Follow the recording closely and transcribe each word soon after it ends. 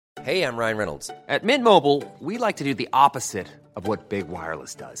Hey, I'm Ryan Reynolds. At Mint Mobile, we like to do the opposite of what Big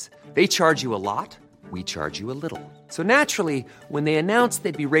Wireless does. They charge you a lot, we charge you a little. So naturally, when they announced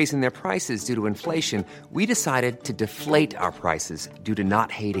they'd be raising their prices due to inflation, we decided to deflate our prices due to not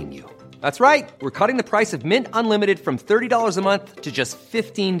hating you. That's right. We're cutting the price of Mint Unlimited from $30 a month to just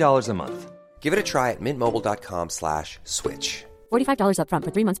 $15 a month. Give it a try at mintmobile.com/switch. $45 up front for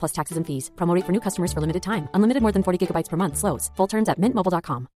 3 months plus taxes and fees. Promo rate for new customers for limited time. Unlimited more than 40 gigabytes per month. Slows full terms at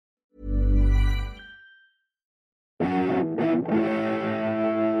mintmobile.com.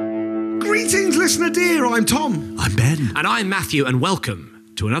 Greetings, listener dear. I'm Tom. I'm Ben. And I'm Matthew, and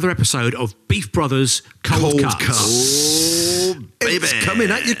welcome to another episode of Beef Brothers Cold Cuts. Oh, baby. It's coming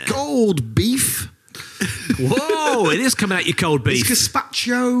at you cold, beef. Whoa, it is coming at you cold beef. Is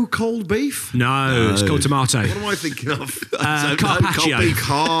gazpacho cold beef? No, it's called tomato. What am I thinking of? Carpaccio.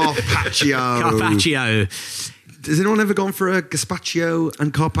 Carpaccio. Has anyone ever gone for a gazpacho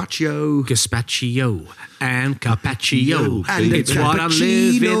and carpaccio? Gazpacho and carpaccio. And it's what I'm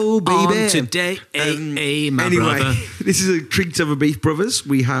living baby. on today, my anyway, brother. This is a treat of a Beef Brothers.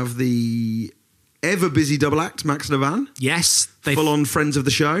 We have the ever busy double act, Max and Ivan. Yes. Full-on friends of the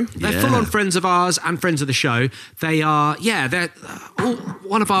show. They're full-on friends of ours and friends of the show. They are, they're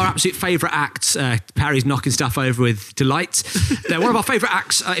one of our absolute favourite acts. Parry's knocking stuff over with delight. They're one of our favourite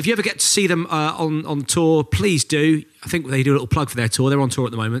acts. If you ever get to see them on tour, please do. I think they do a little plug for their tour. They're on tour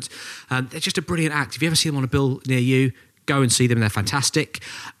at the moment. They're just a brilliant act. If you ever see them on a bill near you, go and see them. They're fantastic.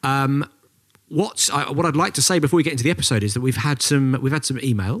 What I'd like to say before we get into the episode is that we've had some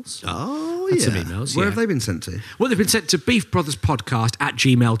emails. Oh, Some emails. Where have they been sent to? Well, they've been sent to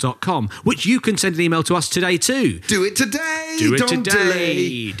beefbrotherspodcast@gmail.com, which you can send an email to us today too. Do it today. Don't delay.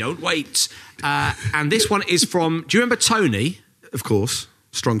 delay. Don't wait. And this one is from, do you remember Tony? Of course.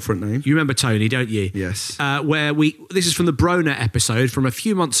 Strong front name. You remember Tony, don't you? Yes. This is from the Broner episode from a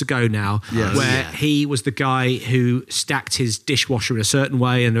few months ago now, where he was the guy who stacked his dishwasher in a certain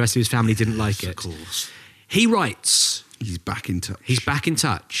way and the rest of his family didn't like it. Of course. He writes... He's back in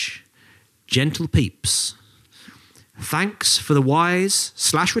touch. Gentle peeps. Thanks for the wise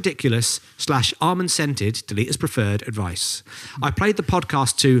 / ridiculous / almond scented, delete as preferred, advice. I played the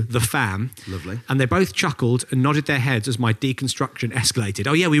podcast to The Fam. Lovely. And they both chuckled and nodded their heads as my deconstruction escalated.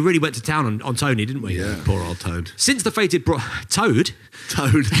 Oh yeah, we really went to town on Tony, didn't we? Yeah. Poor old Toad. Since the fated Toad.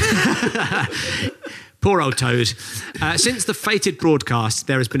 Poor old Toad. Since the fated broadcast,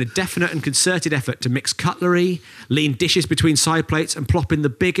 there has been a definite and concerted effort to mix cutlery, lean dishes between side plates, and plop in the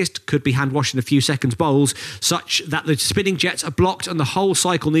biggest, could be hand washed in a few seconds bowls, such that the spinning jets are blocked and the whole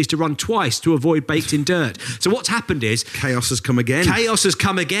cycle needs to run twice to avoid baked in dirt. So what's happened is... Chaos has come again.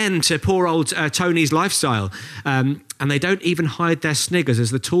 To poor old Tony's lifestyle. And they don't even hide their sniggers as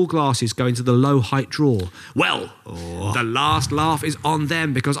the tall glasses go into the low height drawer. Well, the last laugh is on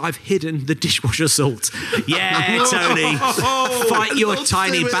them because I've hidden the dishwasher salt. Yeah, Tony. Fight your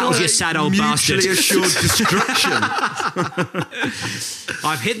tiny battles, you sad old bastard. Mutually assured destruction.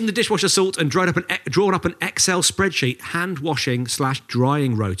 I've hidden the dishwasher salt and drawn up an Excel spreadsheet hand washing /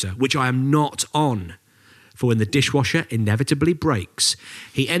 drying rotor, which I am not on. For when the dishwasher inevitably breaks.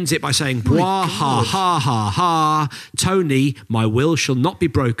 He ends it by saying, "Bwah, ha, ha, ha, ha. Tony, my will shall not be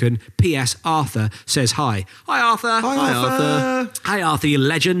broken. P.S. Arthur says hi." Hi, Arthur. Hi, Arthur. Hi, Arthur, you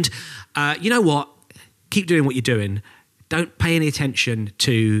legend. You know what? Keep doing what you're doing. Don't pay any attention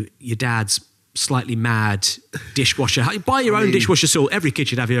to your dad's slightly mad dishwasher. Buy your own dishwasher salt. Every kid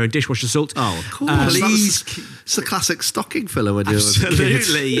should have your own dishwasher salt. Oh, of course. Please. It's a classic stocking filler when you're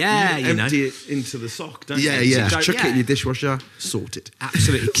Absolutely, yeah. You empty it into the sock, don't you? Yeah. Just chuck it in your dishwasher, sort it.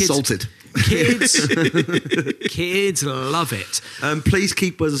 Absolutely. Kids, Salted. Kids love it. Please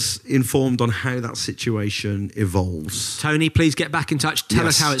keep us informed on how that situation evolves. Tony, please get back in touch. Tell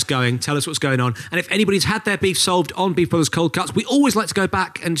us how it's going. Tell us what's going on. And if anybody's had their beef solved on Beef Brothers Cold Cuts, we always like to go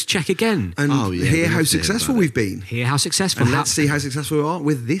back and check again. And hear how successful we've been. Hear how successful. And let's see how successful we are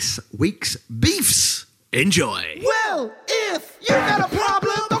with this week's Beefs. Enjoy. Well, if you got a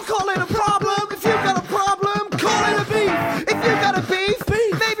problem, don't call it a problem. If you got a problem, call it a beef. If you got a beef,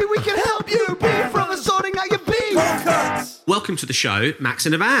 maybe we can help you. Beef Brothers sorting out your beef. Welcome to the show, Max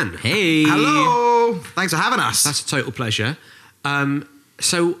and Ivan. Hey. Hello. Thanks for having us. That's a total pleasure.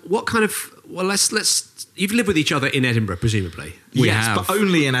 So what kind of... Well, let's... You've lived with each other in Edinburgh, presumably. We have, but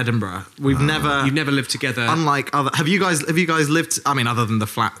only in Edinburgh. We've never. You've never lived together. Unlike other. Have you guys lived? I mean, other than the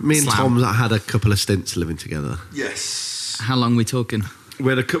flat. Me and slam. Tom had a couple of stints living together. Yes. How long are we talking? We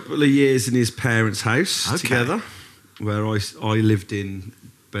had a couple of years in his parents' house together, where I lived in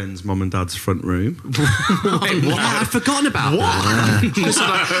Ben's mum and dad's front room. Wait, what? I'd forgotten about that.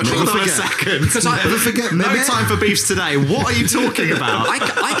 Hold on a second. Because I Never forget. No time for beefs today. What are you talking about?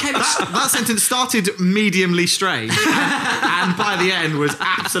 I came that sentence started mediumly strange, and by the end was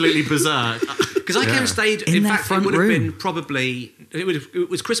absolutely berserk. Because I came and stayed. In In that fact, it front would have room. been probably. It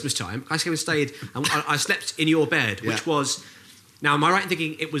was Christmas time. I came and stayed, and I slept in your bed, which was. Now, am I right in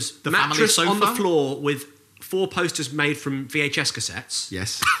thinking it was the family mattress on the sofa? floor with 4 posters made from VHS cassettes?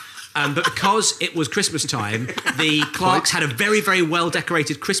 Yes. But because it was Christmas time, the Clarks had a very, very well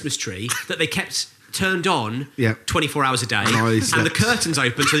decorated Christmas tree that they kept turned on 24 hours a day, Nice. and the curtains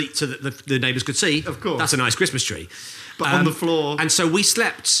open so that the neighbours could see. Of course. That's a nice Christmas tree. But on the floor. And so we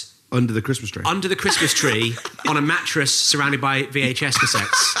slept Under the Christmas tree. under the Christmas tree on a mattress surrounded by VHS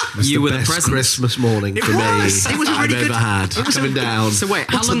cassettes. You were the best present. Christmas morning It for was. me It was a I've really ever good- had. Coming down. So wait,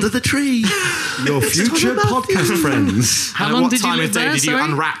 how What's long- under the tree? Your future podcast friends. How And at long what did you time live of day there? did you Sorry?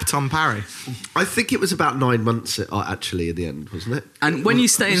 unwrap Tom Parry? I think it was about 9 months actually in the end, wasn't it? And when you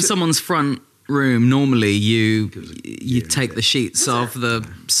stay in someone's front room, normally you take the sheets off the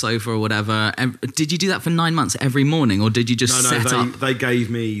sofa or whatever. Did you do that for 9 months every morning, or did you just set up? They gave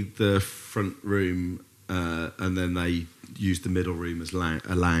me the front room and then they used the middle room as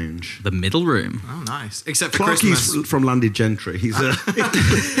a lounge. The middle room. Oh, nice. Except for Christmas. Clarky's from Landed Gentry. He's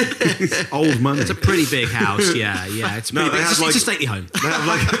old money. It's a pretty big house, yeah. It's, No, pretty they big. have It's like- a stately home. They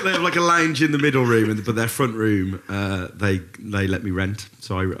have like a lounge in the middle room, but their front room they let me rent.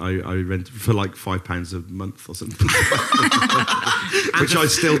 So I rent for like £5 a month or something, which I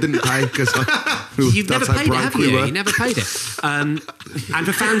still didn't pay because You've that's never how paid it, broke have we you? were. You never paid it. And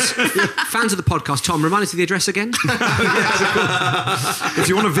for fans of the podcast, Tom, remind us of the address again. If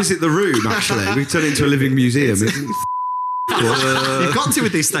you want to visit the room, actually, we turn it into a living museum. You've got to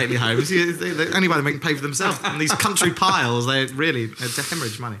with these stately homes. Anybody they can pay for themselves. And these country piles, they really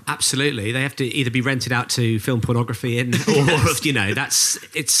hemorrhage money. Absolutely, they have to either be rented out to film pornography in,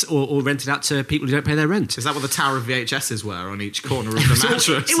 or or rented out to people who don't pay their rent. Is that what the tower of VHSs were on each corner of the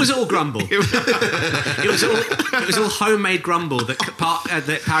mattress? It was all grumble. It was all homemade grumble that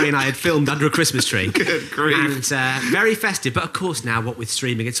Parry and I had filmed under a Christmas tree. Good grief. And very festive. But of course, now what with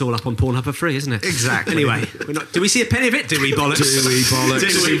streaming, it's all up on Pornhub for free, isn't it? Exactly. Anyway, do we see a penny of it? Do we bollocks? Do we bollocks? Do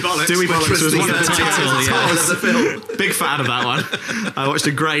we bollocks? Do we bollocks was one of the titles yeah. of the film. Big fan of that one. I watched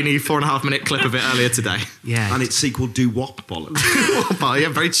a grainy 4.5 minute clip of it earlier today. Yeah. And its sequel, Do Wop Bollocks. Oh, yeah,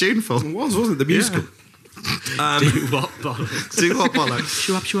 very tuneful. It was, wasn't it? The musical. Do what bollocks? Do what bollocks.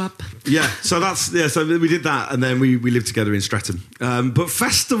 Shoo up. Yeah, so we did that, and then we lived together in Streatham. But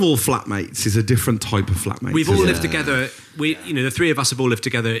festival flatmates is a different type of flatmate. We've all lived together. The three of us have all lived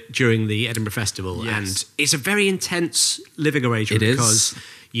together during the Edinburgh Festival, Yes. and it's a very intense living arrangement It is. because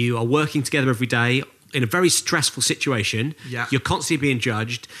you are working together every day in a very stressful situation. Yeah. You're constantly being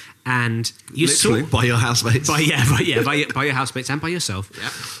judged, and you Literally. sort By your housemates. by your housemates and by yourself. Yeah.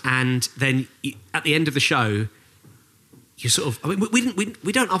 And then at the end of the show, you sort of. I mean,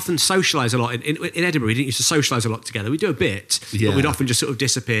 we don't often socialise a lot in Edinburgh. We didn't used to socialise a lot together. We do a bit, Yeah. but we'd often just sort of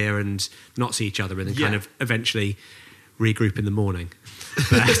disappear and not see each other, and then kind Yeah. of eventually regroup in the morning.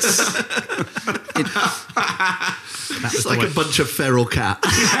 But It's like a bunch of feral cats.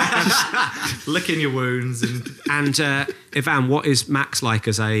 Licking your wounds. and Ivan, what is Max like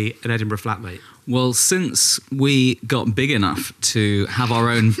as an Edinburgh flatmate? Well, since we got big enough to have our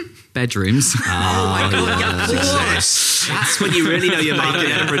own bedrooms, That's when you really know you're Like making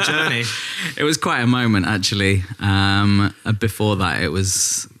the it. Edinburgh journey. it was quite a moment actually. Before that, it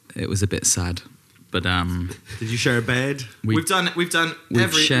was a bit sad, but Did you share a bed? We've done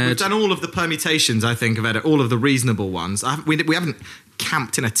shared- all of the permutations, I think, of it, all of the reasonable ones. We haven't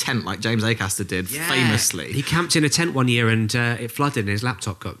camped in a tent like James Acaster did famously. He camped in a tent one year and it flooded and his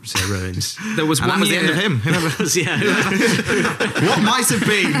laptop got ruined. there was And that one was the year. end of him. What might have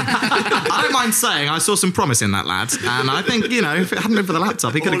been? I don't mind saying I saw some promise in that lad, and I think if it hadn't been for the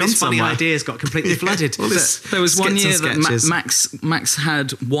laptop, he could All have gone his funny somewhere. ideas got completely flooded. There was one year skits and that sketches. Max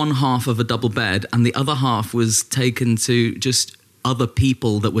had one half of a double bed, and the other half was taken to just other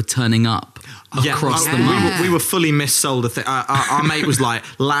people that were turning up across the month. We were fully missold. Our mate was like,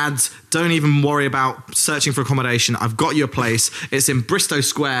 lads, don't even worry about searching for accommodation. I've got you a place. It's in Bristow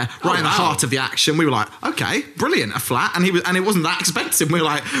Square, right in the heart of the action. We were like, okay, brilliant, a flat. And it wasn't that expensive. We were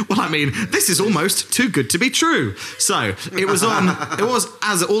like, well, I mean, this is almost too good to be true. So it was,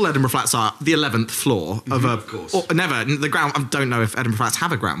 as all Edinburgh flats are, the 11th floor of a... Of course. The ground... I don't know if Edinburgh flats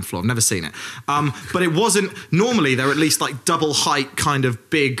have a ground floor. I've never seen it. But it wasn't... Normally, they're at least like double height kind of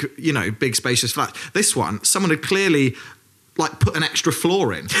big spacious flat. This one, someone had clearly like put an extra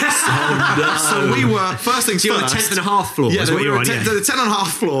floor in. So we were first things So you're on the first. 10th and a half floor. Yeah, is so what we you're were on, at the 10 and a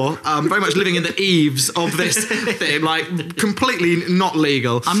half floor, very much living in the eaves of this thing, like completely not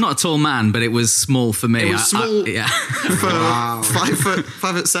legal. I'm not a tall man, but it was small for me. It was small yeah. for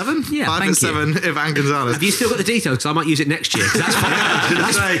 5'7". Yeah, 5'7" Ivan Gonzalez. Have you still got the details? Because I might use it next year. 'cause That's fine.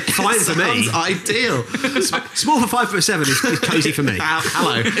 That's fine for me. Sounds ideal. Small for 5'7" is cosy for me.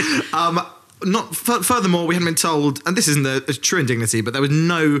 Hello. Furthermore, we hadn't been told, and this isn't a true indignity, but there was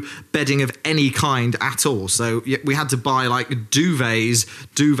no bedding of any kind at all. So we had to buy like duvets,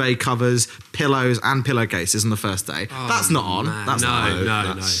 duvet covers, pillows, and pillowcases on the first day. That's not on. man. That's not on.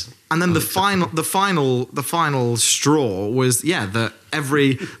 No. And then the final straw was that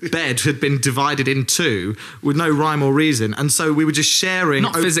every bed had been divided in two with no rhyme or reason, and so we were just sharing.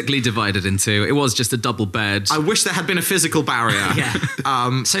 Not physically divided in two. It was just a double bed. I wish there had been a physical barrier. Yeah.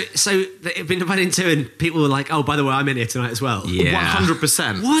 So it had been divided into, and people were like, "Oh, by the way, I'm in here tonight as well." Yeah.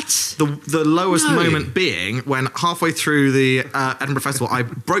 100%. What? The lowest No. moment being when halfway through the Edinburgh Festival, I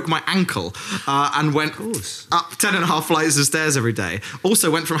broke my ankle and went up 10 and a half flights of stairs every day. Also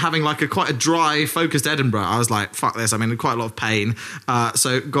went from having like quite a dry, focused Edinburgh. I was like, fuck this, I'm in quite a lot of pain.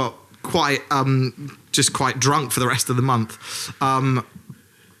 So got quite drunk for the rest of the month. But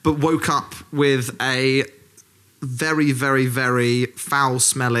woke up with a very, very, very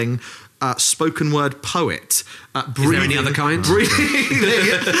foul-smelling spoken word poet. Is there any other kind?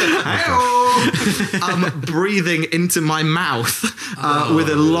 Breathing into my mouth with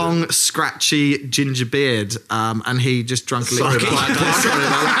a long, scratchy ginger beard, and he just drunkenly. Sorry about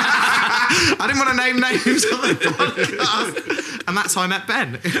that. I didn't want to name names on the podcast, and that's how I met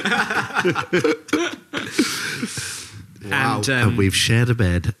Ben. Wow. And we've shared a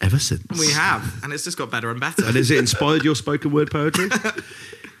bed ever since. We have, and it's just got better and better. And has it inspired your spoken word poetry?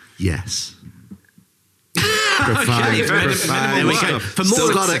 Yes. Okay, Profound. there we go. For more Still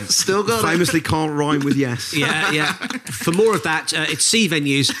of got it. Still got it. Famously can't rhyme with yes. Yeah. For more of that, it's C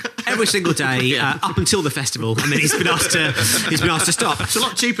venues every single day up until the festival, and then he's been asked to stop. It's a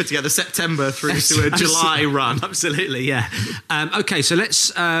lot cheaper to get the September through to a July run. Absolutely, yeah. Okay, so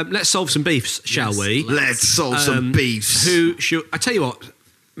let's solve some beefs, shall we? Let's solve some beefs. I tell you what,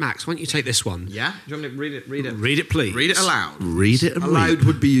 Max, why don't you take this one? Yeah? Do you want me to read it? Read it. Read it, please. Read it aloud. Read it and read. Aloud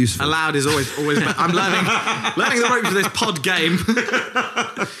would be useful. Aloud is always better. I'm learning the ropes of this pod game.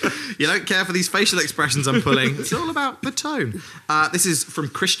 You don't care for these facial expressions I'm pulling. It's all about the tone. This is from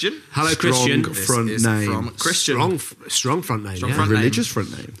Christian. Hello, Christian. This front is name. From Christian. Strong front name. Strong yeah. front name. Religious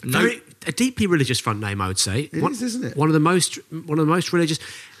front name. A deeply religious front name, I would say. It is, isn't it? One of the most religious.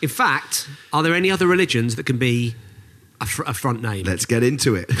 In fact, are there any other religions that can be a front name? Let's get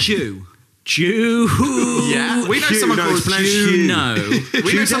into it. Jew. Yeah, we know someone no, called it's pronounced Jew. Hugh. No.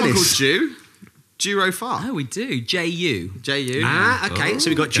 We know someone Dennis. called Jew. Juro Far. Oh, we do. J-U. J-U. Okay.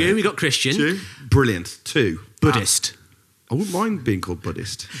 So we've got Jew, we've got Christian, Jew. Brilliant. 2. Buddhist. I wouldn't mind being called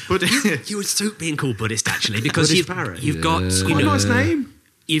Buddhist. But You would suit being called Buddhist actually, because Buddhist you've parrot. got Quite a nice name.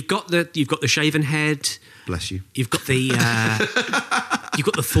 You've got the shaven head. Bless you. You've got the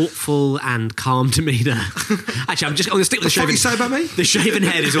thoughtful and calm demeanour. Actually, I'm going to stick with the What shaven. you say about me? The shaven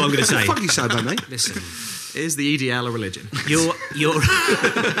head is what I'm going to say. What the fuck you say about me? Listen, is the EDL a religion? you're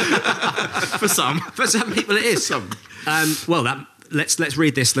For some. for some people it is. Let's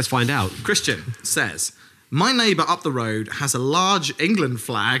read this. Let's find out. Christian says, my neighbour up the road has a large England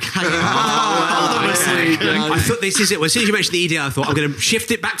flag hanging I thought this is it. Well, as soon as you mentioned the EDL, I thought I'm going to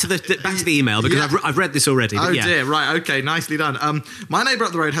shift it back to the email because Yeah. I've read this already. But Oh yeah. dear, right, okay, nicely done. My neighbour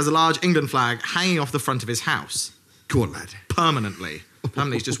up the road has a large England flag hanging off the front of his house. Go on, lad. Permanently.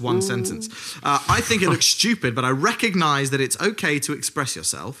 Permanently is just one sentence. I think it looks stupid, but I recognise that it's okay to express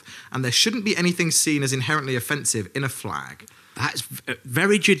yourself, and there shouldn't be anything seen as inherently offensive in a flag. That's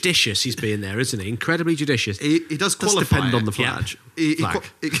very judicious. He's being there, isn't he? Incredibly judicious. He does qualify depend it. on the Yeah. flag.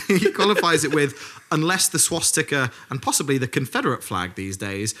 He qualifies it with, unless the swastika and possibly the Confederate flag these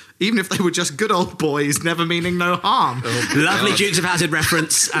days, even if they were just good old boys, never meaning no harm. Lovely Dukes of Hazzard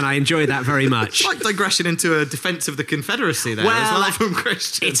reference, and I enjoy that very much. Slight digression into a defence of the Confederacy there Well, as well from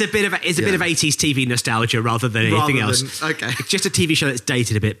Christian. It's a bit of 80s TV nostalgia rather than anything Rather else. than- okay. It's just a TV show that's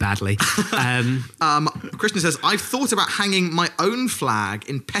dated a bit badly. Christian says, I've thought about hanging my own flag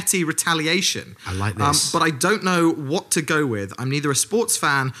in petty retaliation. I like this. But I don't know what to go with. I'm neither a sports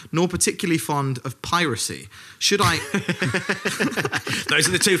fan nor particularly fond of piracy. Should I... Those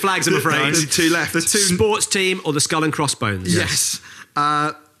are the two flags, I'm afraid. Only two left. The two... Sports team or the Skull and Crossbones. Yes.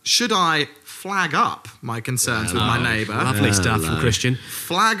 Should I flag up my concerns with my neighbour. Lovely stuff from Christian.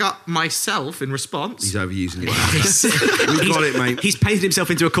 Flag up myself in response. He's overusing it. We've got it, mate. He's painted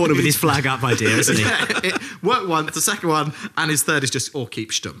himself into a corner with his flag up idea, isn't he? It worked once, the second one, and his third is just, or keep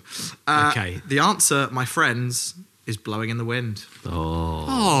stum. Okay. The answer, my friends, is blowing in the wind.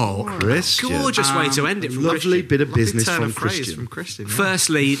 Oh, Christian. gorgeous way to end it from Lovely Christian. bit of business Turn from of phrase Christian. from Christian. Yeah.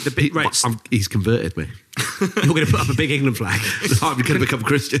 Firstly, the big right, He's converted me. you're going to put up a big England flag. I'm going to become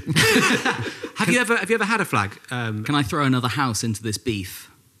Christian. Have you ever had a flag? Can I throw another house into this beef?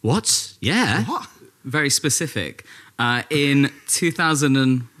 What? Yeah. What? Very specific. In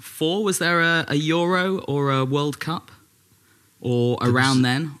 2004, was there a Euro or a World Cup? Or around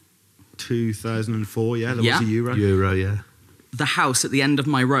then? 2004, yeah, there Yeah. was a Euro. Euro, yeah. The house at the end of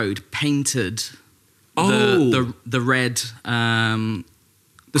my road painted Oh. the red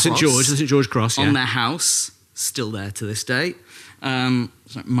The St cross St George cross. Yeah. on their house, still there to this day. So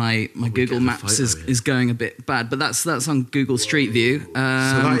my Google get the Maps photo here. is going a bit bad, but that's on Google Street View. So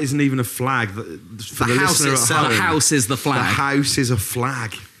that isn't even a flag. For The the house listener at itself. home, the house is the The flag. house is a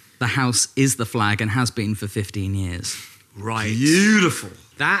flag. The house is the flag and has been for 15 years. Right. Beautiful.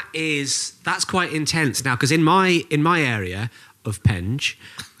 That's quite intense now because in my area of Penge,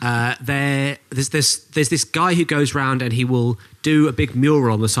 there's this guy who goes round and he will do a big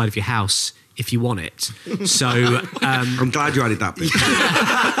mural on the side of your house if you want it. So I'm glad you added that bit.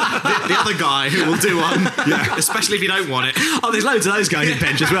 The other guy who will do one, especially if you don't want it. oh, there's loads of those guys in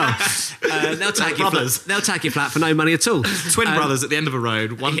Penge as well. They'll take your Brothers. flat. They'll take your flat for no money at all. Twin brothers at the end of a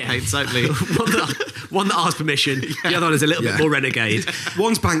road, one yeah. paints only. one that asks permission. The other one is a little bit more renegade.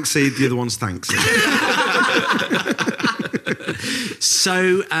 One's Banksy, the other one's Thanksy.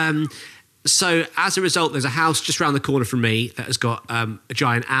 So as a result, there's a house just around the corner from me that has got a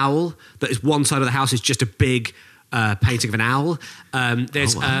giant owl. That is one side of the house is just a big painting of an owl.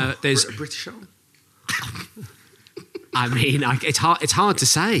 There's British owl? I mean, it's hard to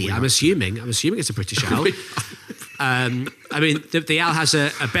say. I'm assuming it's a British owl. I mean, the owl has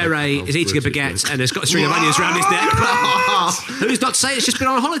a beret, is eating a baguette, and has got a string of onions around his neck. Who's not to say it's just been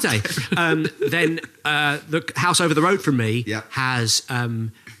on a holiday? Then the house over the road from me Yeah. has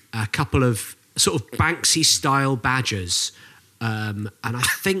a couple of sort of Banksy-style badgers. And I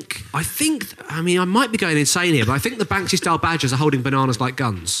think, I mean, I might be going insane here, but I think the Banksy-style badgers are holding bananas like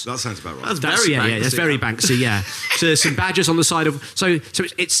guns. That sounds about right. That's That's, very yeah, Banksy. that's very Banksy. Yeah. So there's some badgers on the side of. So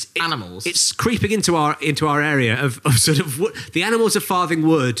it's Animals. It's creeping into our area of sort of the animals of Farthing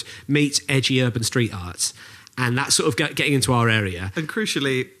Wood meets edgy urban street art, and that's sort of getting into our area. And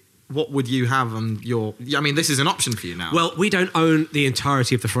crucially, what would you have on your... I mean, this is an option for you now. Well, we don't own the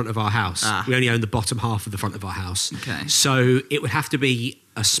entirety of the front of our house. Ah. We only own the bottom half of the front of our house. Okay. So it would have to be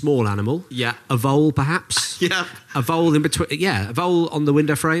a small animal. Yeah. A vole, perhaps. Yeah. A vole in between. Yeah, a vole on the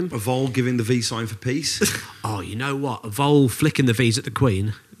window frame. A vole giving the V sign for peace. Oh, you know what? A vole flicking the V's at the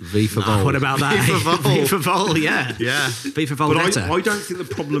Queen. V for Vol. What about that? V for vole. V for vole, yeah. Yeah. V for But Volvetta. I don't think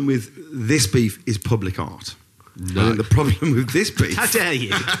the problem with this beef is public art. I think the problem with this beef... How dare you?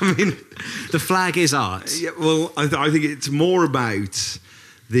 I mean... The flag is art. Yeah, well, I think it's more about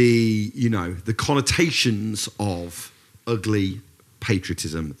the connotations of ugly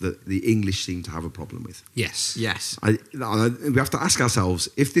patriotism that the English seem to have a problem with. Yes. Yes. We have to ask ourselves,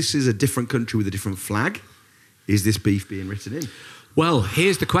 if this is a different country with a different flag, is this beef being written in? Well,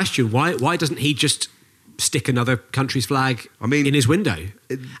 here's the question. Why doesn't he just stick another country's flag in his window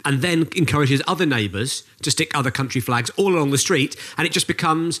and then encourages other neighbours to stick other country flags all along the street, and it just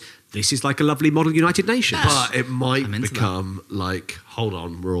becomes, this is like a lovely model United Nations. But it might I'm into become like, hold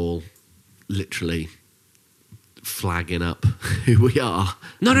on, we're all literally flagging up who we are.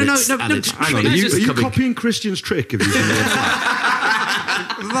 No. Hang on, are you coming- copying Christian's trick of using the word flag?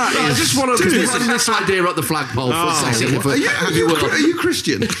 I just want to run this idea up the flagpole for a second. if you will. Are you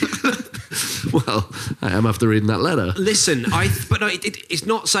Christian? Well, I am after reading that letter. Listen, it's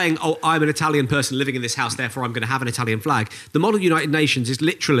not saying, oh, I'm an Italian person living in this house, therefore I'm going to have an Italian flag. The model United Nations is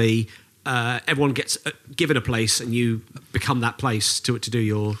literally everyone gets given a place and you become that place to do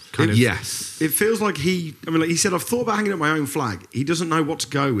your kind of... Yes. It feels like he said, I've thought about hanging up my own flag. He doesn't know what to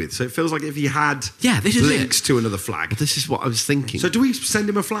go with. So it feels like if he had this is links to another flag. This is what I was thinking. So do we send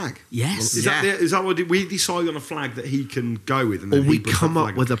him a flag? Yes. Is that what we decide on a flag that he can go with? And then or we he puts come that up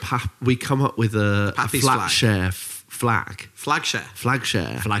flag with a Pappy's flat flag. share flag. Flag share. Flag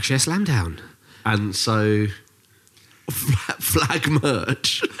share. Flagshare slam down. And so flag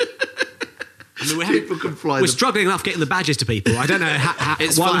merch. I mean, People can fly we're them. struggling enough getting the badges to people. I don't know why we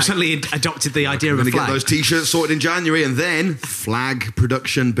flag. suddenly adopted the idea of We're a going to get flag. those T-shirts sorted in January, and then flag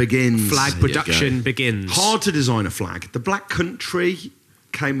production begins. Flag production begins. Hard to design a flag. The Black Country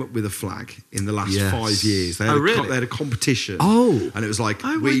came up with a flag in the last Yes. 5 years. They had, they had a competition. Oh. And it was like,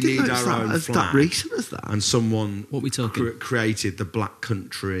 Oh, I we didn't need notice our that. own Is flag. that recent as that? And someone What we talking? created the Black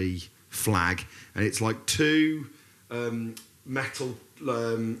Country flag. And it's like two metal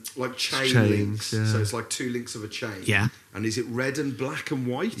like chain Chains, links. yeah. So it's like two links of a chain. Yeah. And is it red and black and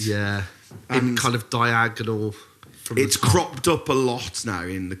white? Yeah. In And kind of diagonal. From It's the top. cropped up a lot now.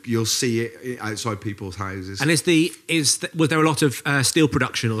 You'll see it outside people's houses. And was there a lot of steel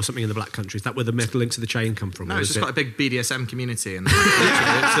production or something in the Black Country? Is that where the metal links of the chain come from? No, Or it's is just it- got a big BDSM community, and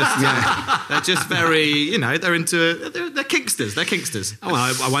they're just very, they're into they're kinksters. They're kinksters. Oh,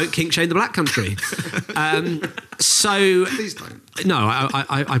 well, I won't kink shame the Black Country. So Please don't. no,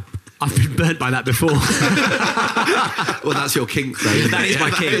 I've been burnt by that before. Well, that's your kink, though. That is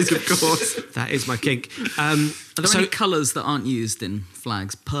my kink, is, of course. That is my kink. Are there So- any colours that aren't used in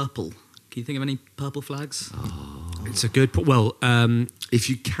flags? Purple. Can you think of any purple flags? It's a good. Well, If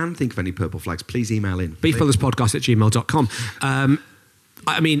you can think of any purple flags, please email in. beefbrotherspodcast@gmail.com.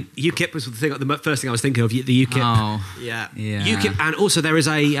 I mean, UKIP was the first thing I was thinking of. The UKIP. Oh, Yeah. yeah. UKIP, and also there is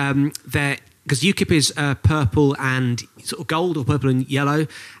because UKIP is purple and sort of gold or purple and yellow,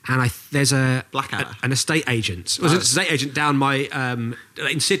 and there's Blackout. an estate agent. Well, there's an estate agent down my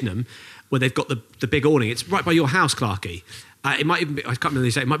in Sydenham where they've got the big awning. It's right by your house, Clarky. It might even be, I can't remember the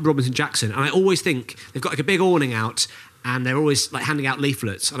estate. It might be Robinson Jackson, and I always think they've got like a big awning out, and they're always like handing out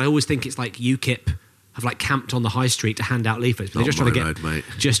leaflets, and I always think it's like UKIP have like camped on the high street to hand out leaflets, but they're Not just trying to my get road, mate.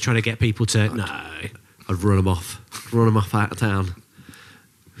 just trying to get people to no. I'd run them off. Run them off out of town.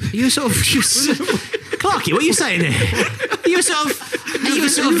 You sort of Clarky, what are you saying here? Are you a sort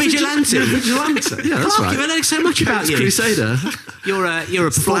of vigilante? Vigilante. Yeah, that's Clarky, right. I know so much about you. Crusader. You're a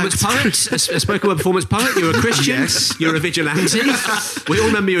performance poet, a spoken word performance poet. You're a Christian. Yes. You're a vigilante. We all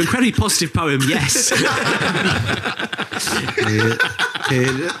remember your incredibly positive poem. Yes.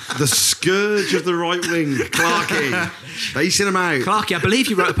 The scourge of the right wing, Clarky. Facing him out. Clarky, I believe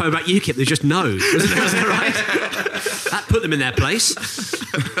you wrote a poem about UKIP. There's just no. Wasn't that right? That put them in their place.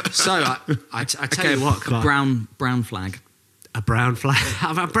 So I tell you what, Clark, brown flag. a brown flag.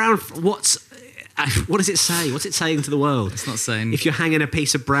 A brown. What does it say? What's it saying to the world? It's not saying. If you're hanging a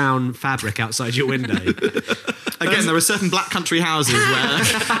piece of brown fabric outside your window, Again, there are certain Black Country houses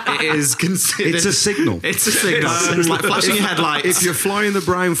where it is considered. It's a signal. It's a signal. It's like flashing your headlights. If you're flying the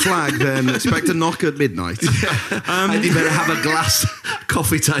brown flag, then expect a knock at midnight. And you better have a glass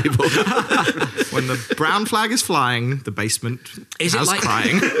coffee table. When the brown flag is flying, the basement Is it house like-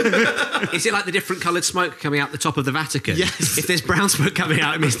 crying. is it like the different coloured smoke coming out the top of the Vatican? Yes. If there's brown smoke coming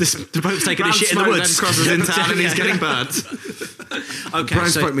out, it means the Pope's taking a Brown shit in the smoke woods. then crosses in town and he's getting burnt. Okay, Brown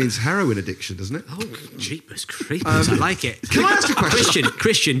so, smoke means heroin addiction, doesn't it? oh, jeepers creepers! I like it. Can I ask a question?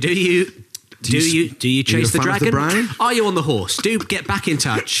 Christian, do you chase the fan of the dragon? brown? Are you on the horse? Do get back in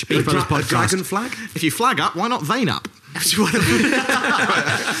touch. Beef Brothers A Podcast. dragon flag? If you flag up, why not vein up?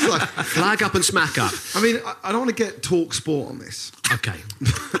 Flag up and smack up. I mean, I don't want to get talk sport on this. Okay.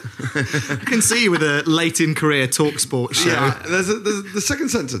 I can see you with a late in career talk sport show. There's the second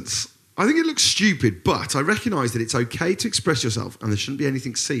sentence. I think it looks stupid, but I recognise that it's okay to express yourself and there shouldn't be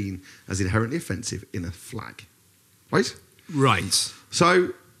anything seen as inherently offensive in a flag. Right? Right. So,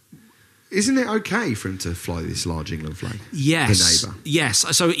 isn't it okay for him to fly this large England flag? Yes. The neighbour.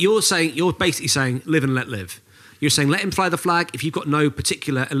 Yes. So you're basically saying live and let live. You're saying let him fly the flag. If you've got no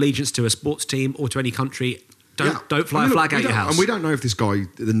particular allegiance to a sports team or to any country, don't fly a flag out your house. And we don't know if this guy,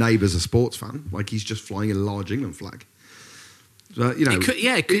 the neighbour's a sports fan. Like he's just flying a large England flag. You know,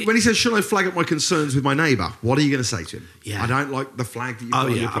 it could- when he says, "Should I flag up my concerns with my neighbour?" What are you going to say to him? Yeah. I don't like the flag that you. Oh got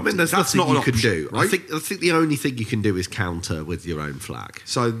on yeah, your I property." mean, there's That's nothing not you an can option, do. right? I think the only thing you can do is counter with your own flag.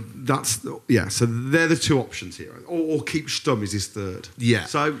 So that's So they're the two options here, or keep stum is his third. Yeah.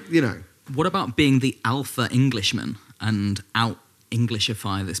 So you know, What about being the alpha Englishman and out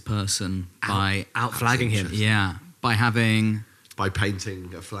Englishify this person by out-flagging him. Yeah, by having By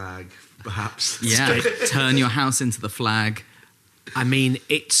painting a flag, perhaps. turn your house into the flag. I mean,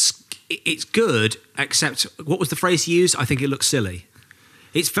 it's good, except what was the phrase he used? I think it looks silly.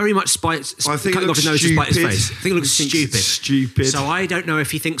 It's very much I think it cutting off looks his nose to spite his stupid. face. I think it looks He thinks it's stupid. stupid. So I don't know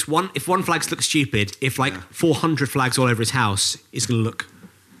if he thinks if one flag looks stupid, if 400 flags all over his house is going to look.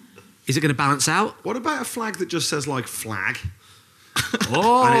 Is it going to balance out? what about a flag that just says like flag?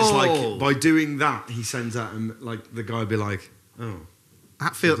 Oh, And it's like by doing that, he sends out like the guy would be like, oh,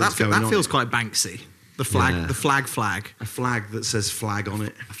 That feels What's going on feels here? quite Banksy. The flag, Yeah. the flag, a flag that says flag on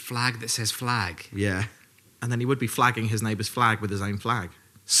it. a flag that says flag. Yeah, and then he would be flagging his neighbour's flag with his own flag.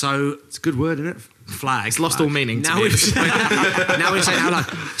 So it's a good word, isn't it? flag. It's lost flag. all meaning to Now me. we've now we're saying how long.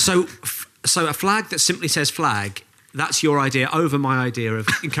 So a flag that simply says flag that's your idea over my idea of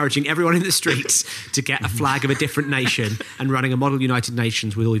encouraging everyone in the streets to get a flag of a different nation and running a model United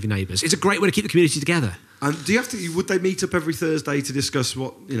Nations with all of your neighbours. It's a great way to keep the community together. And do you have to? Would they meet up every Thursday to discuss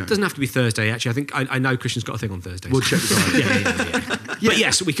what you know? It doesn't have to be Thursday. Actually, I think I know Christian's got a thing on Thursdays. We'll check the diary. yeah. But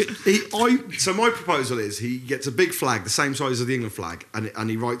yes, we could. So my proposal is he gets a big flag, the same size as the England flag, and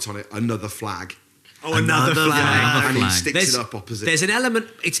he writes on it another flag. Oh, another flag. And he sticks it up opposite. There's an element.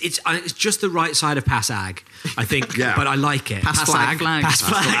 It's just the right side of Pass Ag, I think. Yeah. But I like it. Pass flag. Pass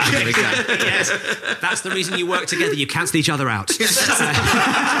flag. There we go. Yes, that's the reason you work together. You cancel each other out.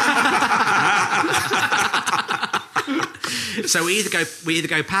 So we either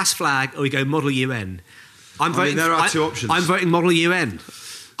go Pass flag or we go Model UN. There are two options. I'm voting Model UN.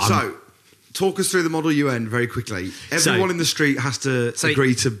 So, talk us through the Model UN very quickly. Everyone in the street has to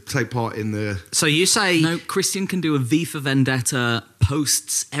agree to take part in the... So you say... No, Christian can do a V for Vendetta,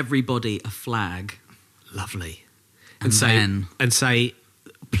 posts everybody a flag. Lovely. And say, the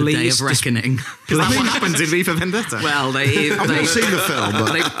please... Day of Reckoning. Is that what happens in V for Vendetta? Well, I've not seen the film,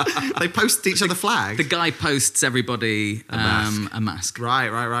 but... They post each other flags. The guy posts everybody a mask. Right.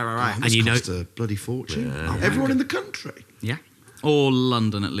 And you know... Cost a bloody fortune. Everyone in the country. Yeah. Or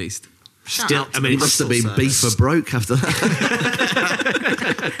London, at least. Still, I mean, It must have been beef or broke after that.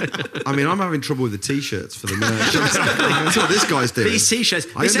 I mean, I'm having trouble with the T-shirts for the merch. That's what this guy's doing. These T-shirts.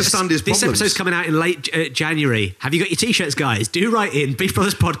 I understand his problems. This episode's coming out in late January. Have you got your T-shirts, guys? Do write in Beef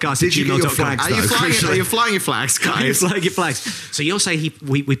Brothers Podcast. Did you get your flags, Are you flying your flags, Are you guys? flying your flags? So you'll say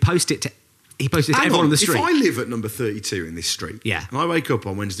we post it to... He posted to everyone on the street. If I live at number 32 in this street, Yeah. and I wake up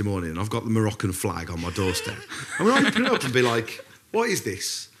on Wednesday morning and I've got the Moroccan flag on my doorstep, I'm going to open it up and be like, what is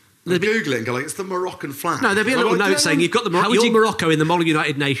this? And Google it and go like, it's the Moroccan flag. No, there'll be a little note saying you've got Morocco in the Model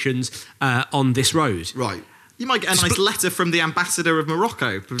United Nations on this road. Right. You might get a nice letter from the ambassador of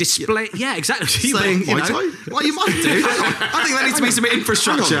Morocco. Display, yeah, exactly. Saying, you Might know, I? well, you might do. I think there needs to be some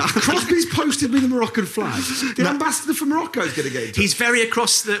infrastructure. Hang on. Crosby's posted me the Moroccan flag. The ambassador for Morocco is going to get it. He's very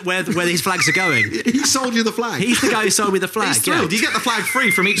across where these flags are going. He sold you the flag. He's the guy who sold me the flag. He's thrilled. You get the flag free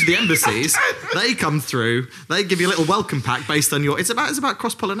from each of the embassies. They come through. They give you a little welcome pack based on your... It's about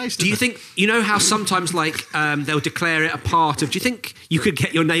cross-pollination. Do you think... You know how sometimes, they'll declare it a part of... Do you think you could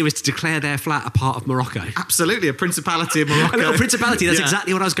get your neighbours to declare their flat a part of Morocco? Absolutely. A principality of Morocco. A little principality, that's Yeah.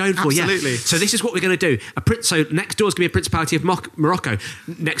 exactly what I was going for, Absolutely. yeah. So this is what we're going to do. So next door is going to be a principality of Morocco.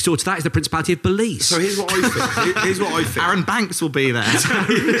 Next door to that is the principality of Belize. So here's what I think. Here's what I think. Aaron Banks will be there.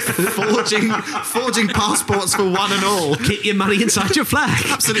 forging passports for one and all. Keep your money inside your flag.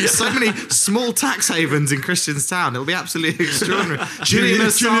 Absolutely. So many small tax havens in Christian's Town. It'll be absolutely extraordinary. Julian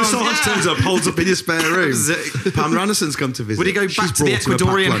Assange Assange turns up, holds up in your spare room. Pam Rannison's come to visit. Would he go She's back to the brought him a packed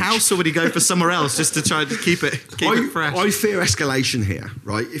Ecuadorian lunch. house, or would he go for somewhere else just to try to keep it fresh? I fear escalation here,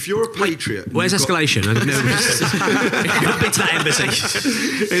 right? If you're a patriot... and Where's you've got- escalation? I've never been to that embassy.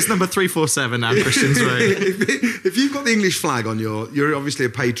 It's number 347 now, Christian's room. If you've got the English flag on you're obviously a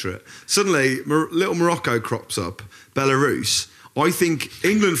patriot. Suddenly, little Morocco crops up, Belarus. I think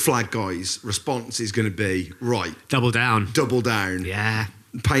England flag guys' response is going to be, right, Double down. double down. Yeah.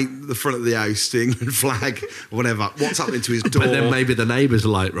 Paint the front of the house, the England flag, or whatever. What's happening to his door? But then maybe the neighbours are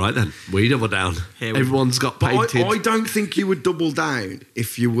like, right then, we double down. Everyone's got But painted. I don't think you would double down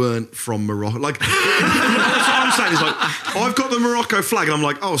if you weren't from Morocco. Like, that's what I'm saying is like, I've got the Morocco flag, and I'm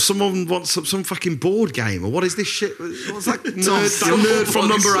like, oh, someone wants some fucking board game, or what is this shit? What's that nerd from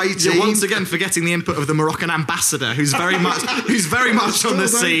number 18? You're once again forgetting the input of the Moroccan ambassador, who's very much on the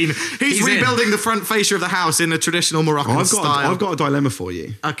scene. He's rebuilding the front fascia of the house in a traditional Moroccan style. I've got a dilemma for you.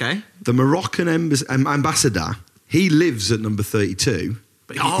 Okay. The Moroccan ambassador, he lives at number 32.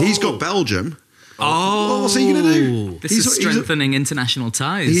 But he's got Belgium. Oh. What's he going to do? This is strengthening international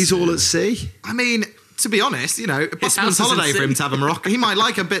ties. He's all at sea. I mean, to be honest, you know, a busman's house is holiday in for him sea. to have a Morocco. He might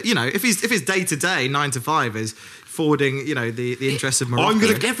like a bit, you know, if his day to day 9 to 5 is forwarding, you know, the interests of Morocco.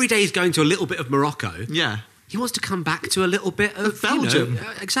 If every day is going to a little bit of Morocco. Yeah. He wants to come back to a little bit of Belgium.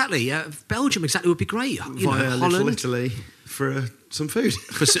 Exactly. Belgium exactly would be great. Via Little Holland. Italy for some food.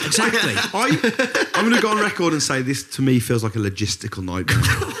 Exactly. I'm going to go on record and say this to me feels like a logistical nightmare.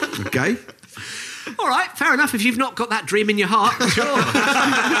 Okay? All right, fair enough. If you've not got that dream in your heart, sure.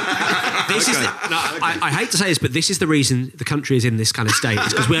 I hate to say this, but this is the reason the country is in this kind of state. It's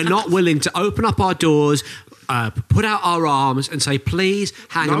because we're not willing to open up our doors, put out our arms, and say, "Please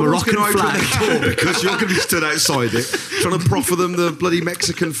hang a Moroccan flag." Because you're going to be stood outside it, trying to proffer them the bloody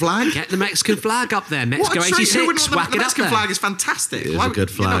Mexican flag. Get the Mexican flag up there, What Mexico a treat. Who wouldn't 86. want Whack the it up Mexican there. flag is fantastic. It is a good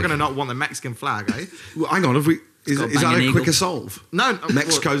You're not flag. going to not want the Mexican flag, eh? Well, hang on, Is got a that banging a eagle. quicker solve? No,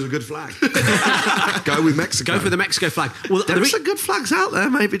 Mexico's a good flag. Go with Mexico. Go for the Mexico flag. Well, There are some good flags out there.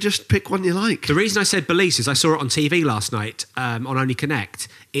 Maybe just pick one you like. the reason I said Belize is I saw it on TV last night on Only Connect.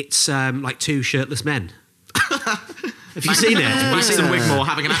 It's like two shirtless men. Have you seen it? Have you Max seen and it? Wigmore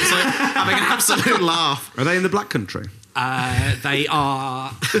having an absolute laugh. Are they in the Black Country? They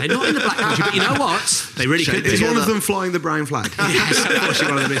are. They're not in the Black Country, but you know what? They really could be. Is one of them flying the brown flag? Yes,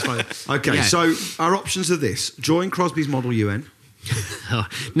 unfortunately, one of them is fine. Okay, Yeah. so our options are this: join Crosby's Model UN. Oh,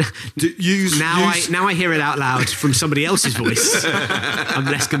 now I hear it out loud from somebody else's voice. I'm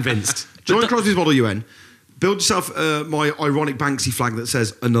less convinced. Join Crosby's Model UN. Build yourself my ironic Banksy flag that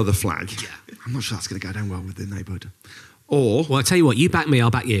says another flag. Yeah. I'm not sure that's going to go down well with the neighbourhood. Or Well, I tell you what. You back me, I'll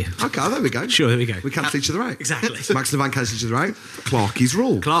back you. okay, there we go. Sure, there we go. We cancel each other out. Exactly. Max and Van cancel each other out. Clarkie's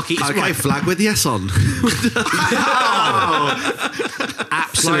rule. Clarkie is Okay, right. flag with yes on.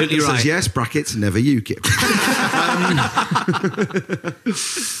 Absolutely Flag that right. says yes, brackets, never UKIP.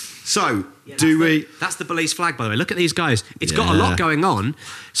 So, do we... That's the Belize flag, by the way. Look at these guys. It's got a lot Yeah. going on.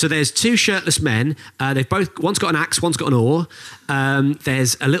 So there's two shirtless men. They've both. One's got an axe. One's got an oar.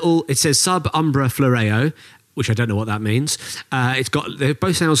 There's a little. It says sub umbra floreo, which I don't know what that means. They're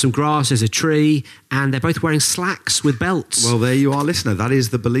both sitting on some grass. There's a tree, and they're both wearing slacks with belts. Well, there you are, listener. That is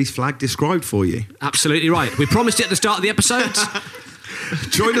the Belize flag described for you. Absolutely right. We promised it at the start of the episode.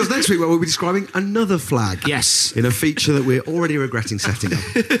 Join us next week where we'll be describing another flag. Yes. In a feature that we're already regretting setting up.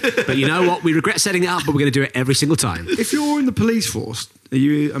 But you know what? We regret setting it up, but we're going to do it every single time. If you're in the police force, are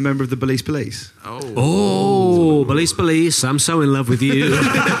you a member of the Belize Police? Oh, Belize, I'm so in love with you. They're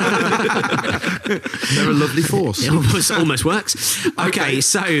a lovely force. It almost works. Okay,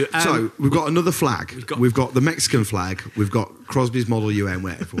 so So we've got another flag. We've got the Mexican flag. We've got Crosby's Model UN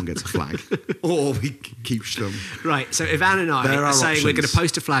where everyone gets a flag. Or we keep them. right. So Ivan and I There are are saying we're going to options.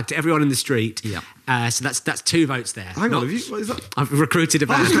 post a flag to everyone in the street. Yeah. So that's 2 votes there. Hang Not- on, what is that? I've recruited I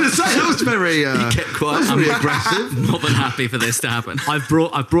was Ivan. going to say, that was very, quiet. very aggressive. More than happy for this to happen. I've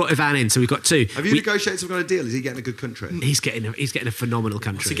brought Ivan in, so we've got 2. Have you negotiated some kind of deal? Is he getting a good country? He's getting a phenomenal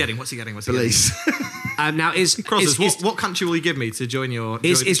country. What's he getting? What's he getting? Police. Now is What country will you give me to join your?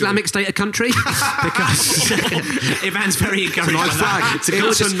 is join- Islamic State a country? Because Ivan's very encouraged. Nice by that. flag. It's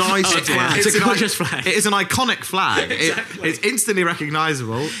a nice flag. It's a an gorgeous i- flag. It is an iconic flag. It's instantly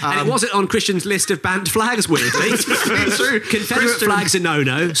recognisable. And it wasn't on Christian's list of banned flags, weirdly. It's true. Confederate Christian- flags are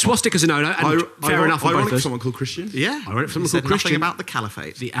no-no. Swastikas are no-no. And fair enough on both Ironic for those. someone called Christian. Yeah, I wrote it from He a said called nothing Christian. about the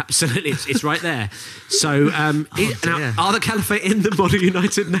caliphate. Absolutely, it's right there. So, now, dear. are the caliphate in the modern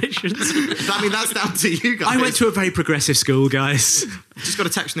United Nations? I mean, that's down to you guys. I went to a very progressive school, guys. Just got a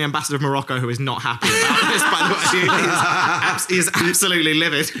text from the ambassador of Morocco who is not happy about this, by the way. He is absolutely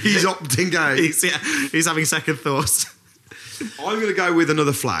livid. He's opting out. He's having second thoughts. I'm going to go with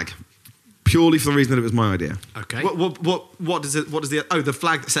another flag. Purely for the reason that it was my idea. Okay. What does it? What does the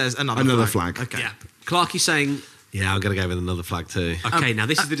flag that says another flag. Okay. Yeah. Clarkie's saying, Yeah, I'm going to go with another flag too. okay, now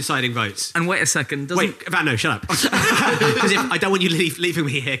this is the deciding votes. And wait a second. Doesn't, Wait, Van, no, shut up. Because I don't want you leaving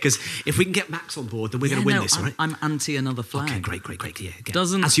me here, because if we can get Max on board, then we're going to win this, all right? I'm anti another flag. Okay, great. Yeah, yeah.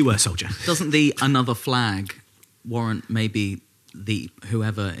 Doesn't- As you were, soldier. Doesn't the another flag warrant maybe the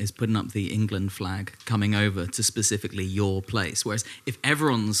whoever is putting up the England flag coming over to specifically your place? Whereas if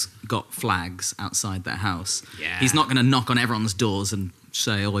everyone's got flags outside their house, Yeah. he's not going to knock on everyone's doors and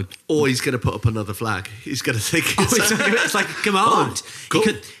say, "Oh, Or he's going to put up another flag. He's going to think It's like a command. Cool. He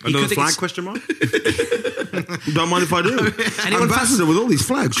Another could think flag? it's- Question mark. Don't mind if I do. Anyone Ambassador, with all these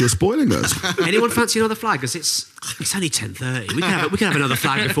flags, you're spoiling us. Anyone fancy another flag? Because it's only 10:30. We can have another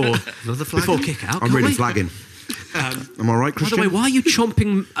flag before kick out. I'm really flagging. Am I right, By Christian? the way, why are you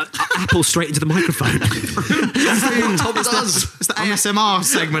chomping apple straight into the microphone? It's the ASMR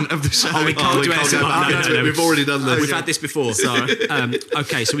segment of the show. Oh, we can't do ASMR. No. We've already done this. We've had this before.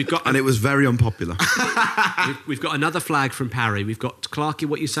 Okay, so we've got And it was very unpopular. we've got another flag from Parry. We've got Clarkie.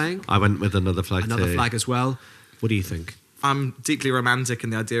 What are you saying? I went with another flag Another too. flag as well. What do you think? I'm deeply romantic in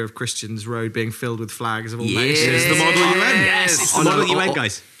the idea of Christian's Road being filled with flags of all Yes. nations. The Model UN. Yes, it's the Model UN,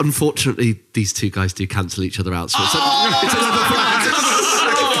 guys. Unfortunately, these two guys do cancel each other out. So it's another flag.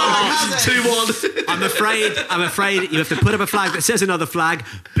 2-1. I'm afraid you have to put up a flag that says another flag.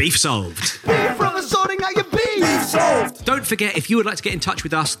 Beef solved. Beef from the sorting out your beef. Solved. Don't forget, if you would like to get in touch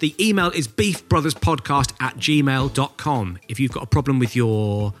with us, the email is beefbrotherspodcast@gmail.com. If you've got a problem with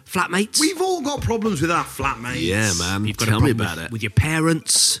your flatmates, We've all got problems with our flatmates. Yeah, man. you've got Tell a me problem about it. with your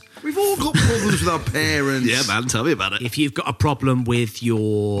parents, We've all got problems with our parents. Yeah, man. Tell me about it. if you've got a problem with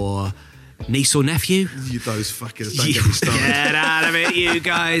your niece or nephew, You, those fuckers, don't get me started. get out of it, you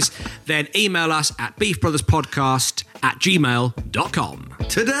guys, then email us at beefbrotherspodcast@gmail.com.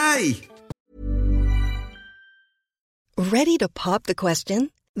 Today. Ready to pop the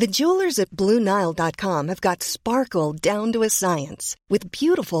question? The jewelers at BlueNile.com have got sparkle down to a science with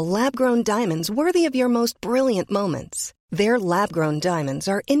beautiful lab-grown diamonds worthy of your most brilliant moments. Their lab-grown diamonds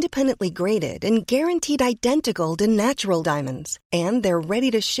are independently graded and guaranteed identical to natural diamonds, and they're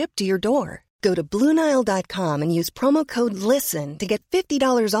ready to ship to your door. Go to BlueNile.com and use promo code LISTEN to get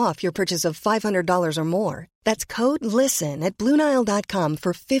 $50 off your purchase of $500 or more. That's code LISTEN at BlueNile.com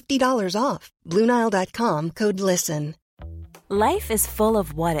for $50 off. BlueNile.com, code LISTEN. Life is full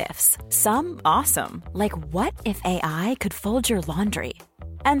of what-ifs. Some awesome, like what if AI could fold your laundry?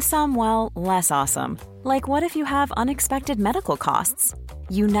 And some, well, less awesome, like what if you have unexpected medical costs?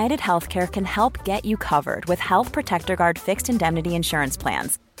 United Healthcare can help get you covered with Health Protector Guard fixed indemnity insurance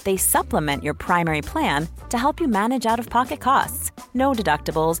plans. They supplement your primary plan to help you manage out-of-pocket costs. No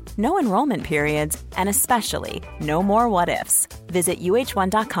deductibles, no enrollment periods, and especially no more what-ifs. Visit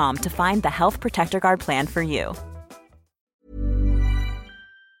uh1.com to find the Health Protector Guard plan for you.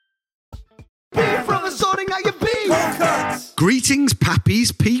 Beef from the sorting out your beef. Greetings,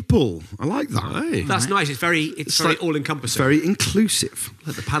 Pappy's people. I like that. That's nice. It's very like- all-encompassing. Very inclusive.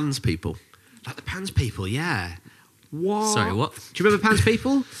 Like the Pans people. Like the Pans people, yeah. What? Sorry, what? Do you remember Pans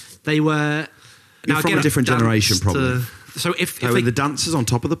people? They were... You're from a different generation, probably. So if They were the dancers on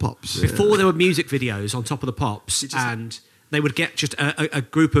top of the pops. before there were music videos on Top of the Pops, and they would get just a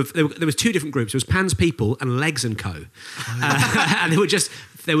group of... There was two different groups. There was Pans People and Legs and Co. And they were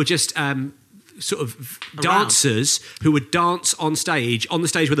just sort of dancers who would dance on the stage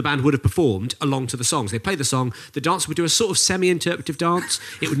where the band would have performed along to the songs. They played the song. The dancer would do a sort of semi-interpretive dance.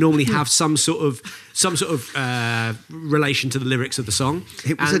 It would normally have some sort of relation to the lyrics of the song.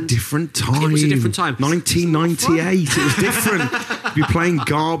 It was a different time. It was a different time. 1998. It was different. You'd be playing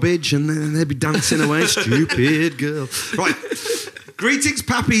Garbage and then they'd be dancing away. Stupid girl. Right. Greetings,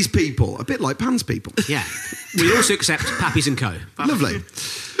 Pappy's people. A bit like Pans people. Yeah. We also accept Pappies and Co. Lovely.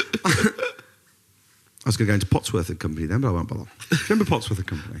 I was going to go into Potsworth and Company then, but I won't bother. Remember Potsworth and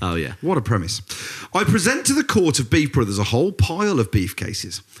Company? Oh, yeah. What a premise. I present to the court of Beef Brothers a whole pile of beef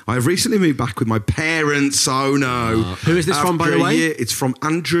cases. I have recently moved back with my parents. Oh, no. Who is this from, by the way? It's from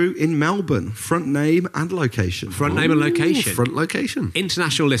Andrew in Melbourne. Front name and location. Front name and location. Front location.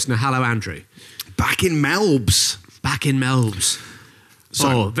 International listener. Hello, Andrew. Back in Melbs. Back in Melbs.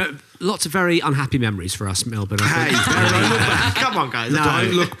 So, lots of very unhappy memories for us, Melbourne. I think. Come on, guys. No,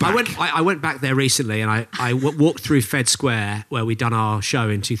 Don't look back. I went back there recently, and I walked through Fed Square where we'd done our show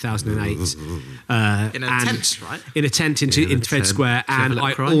in 2008. In a tent, right? In a tent in Fed Square, Did you have a and little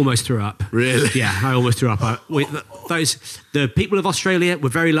I cry? almost threw up. Really? Yeah, I almost threw up. The people of Australia were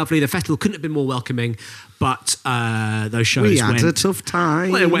very lovely. The festival couldn't have been more welcoming, but those shows we had went... a tough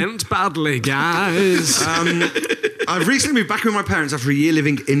time. They went badly, guys. I've recently moved back with my parents after a year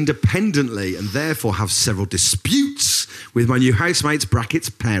living independently and therefore have several disputes with my new housemates, brackets,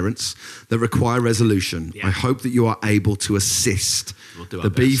 parents, that require resolution. Yeah. I hope that you are able to assist. We'll do our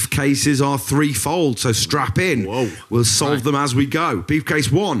The best. beef cases are threefold, so strap in. Whoa. We'll solve them as we go. Beef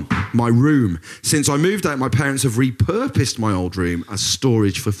case 1, my room. Since I moved out, my parents have repurposed my old room as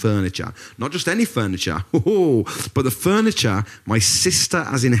storage for furniture. Not just any furniture, but the furniture my sister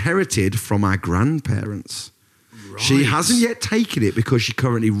has inherited from our grandparents. She hasn't yet taken it because she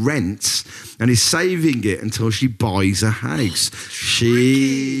currently rents and is saving it until she buys a house.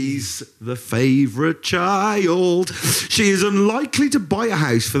 She's the favourite child. She is unlikely to buy a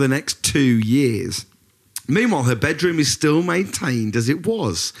house for the next 2 years. Meanwhile, her bedroom is still maintained as it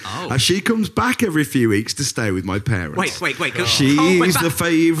was, as she comes back every few weeks to stay with my parents. Wait. She's the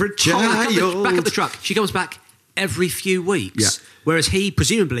favourite child. Back up the truck. She comes back every few weeks. Yeah. Whereas he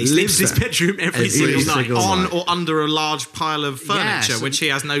presumably sleeps in his there. bedroom every Every single night. single On night. or under a large pile of furniture, Yes. which he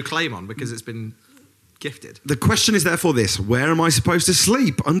has no claim on because it's been gifted. The question is therefore this: where am I supposed to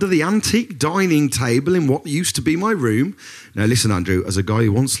sleep? Under the antique dining table in what used to be my room? Now listen, Andrew, as a guy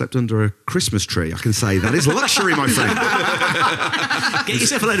who once slept under a Christmas tree, I can say that is luxury, my friend. Get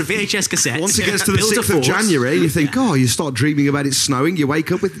yourself a load of VHS cassettes. Once it gets to the build a 6th of fort. January, you think, you start dreaming about it snowing, you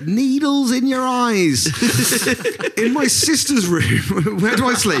wake up with needles in your eyes. In my sister's room, where do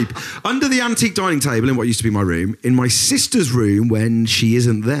I sleep? Under the antique dining table in what used to be my room. In my sister's room, when she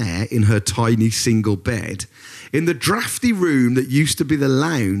isn't there, in her tiny single bed. In the drafty room that used to be the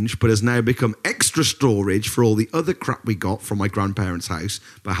lounge but has now become extra storage for all the other crap we got from my grandparents' house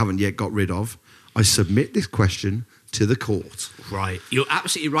but haven't yet got rid of. I submit this question to the court. Right. You're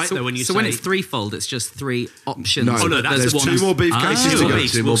absolutely right, though, when you say... when it's threefold, it's just three options. No, that's there's one. 2 more beef cases to go.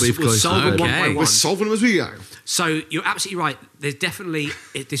 Two more beef We'll cases. solve them one Okay. by We're one. solving them as we go. So you're absolutely right. There's definitely...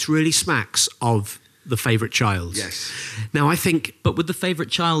 This really smacks of the favourite child. Yes. Now, I think... But would the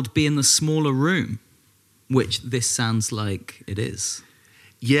favourite child be in the smaller room? which this sounds like it is.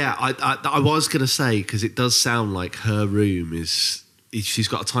 Yeah, I was going to say, because it does sound like her room she's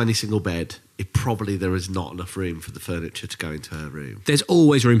got a tiny single bed. There is not enough room for the furniture to go into her room. There's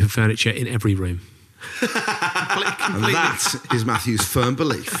always room for furniture in every room. And that is Matthew's firm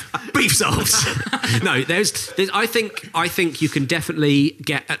belief. Beef solved. No, there's I think you can definitely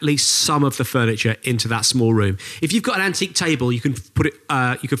get at least some of the furniture into that small room. If you've got an antique table, you can put it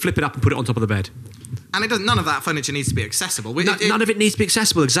you can flip it up and put it on top of the bed. And none of that furniture needs to be accessible. None of it needs to be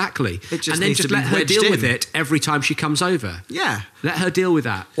accessible, exactly. It just and then needs just to be let her wedged deal in. with it every time she comes over. Yeah. Let her deal with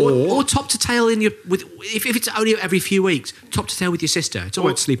that. Or top to tail if it's only every few weeks, top to tail with your sister. It's all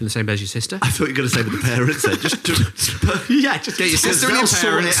right to sleep in the same bed as your sister. I thought you were going to say with the parents then. Just Get your sister and your sort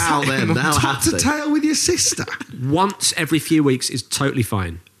parents it out then. They'll Top have to to. tail with your sister. Once every few weeks is totally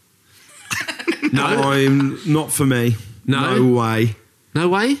fine. I'm not for me. No? No way. No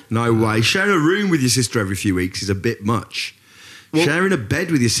way? No way. Sharing a room with your sister every few weeks is a bit much. Sharing a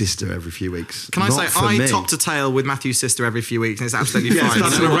bed with your sister every few weeks. Can I not say, for I me. top to tail with Matthew's sister every few weeks, and it's absolutely Yes, fine.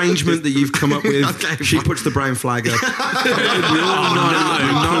 that's You an know what? arrangement that you've come up with. Okay, She fine. puts the brown flag up. No,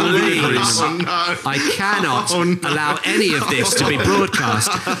 please. Oh, no. I cannot allow any of this to be broadcast.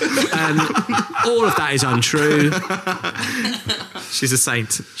 All of that is untrue. She's a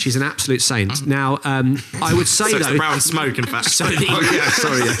saint. She's an absolute saint. Now, I would say So it's though, the brown smoke, in fact. so the-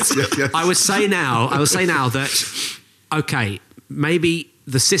 Yes. I will say now that okay, maybe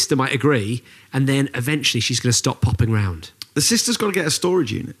the sister might agree, and then eventually she's going to stop popping round. The sister's got to get a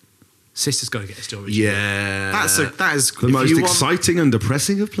storage unit. Sister's got to get a storage unit. Yeah. That is The most exciting and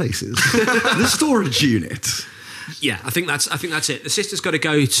depressing of places. The storage unit. Yeah, I think that's it. The sister's got to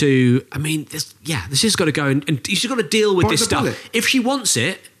go to. I mean, the sister's got to go and she's got to deal with Bite this the stuff. bullet. If she wants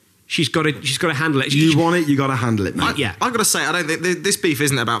it, she's got to handle it. You want it, you got to handle it, mate. Yeah. I've got to say, I don't think this beef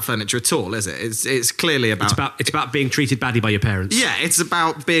isn't about furniture at all, is it? It's clearly about. It's about being treated badly by your parents. Yeah, it's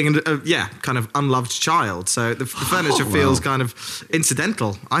about being a kind of unloved child. So the furniture feels kind of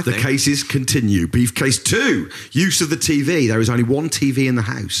incidental, I The think. cases continue. Beef case 2. Use of the TV. There is only one TV in the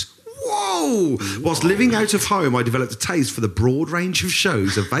house. Whoa! Whilst living out of home, I developed a taste for the broad range of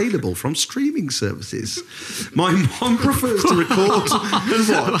shows available from streaming services. My mum prefers to record and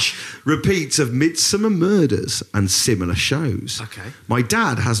watch repeats of Midsummer Murders and similar shows. Okay. My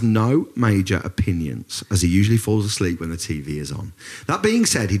dad has no major opinions, as he usually falls asleep when the TV is on. That being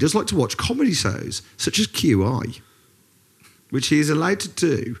said, he does like to watch comedy shows, such as QI, which he is allowed to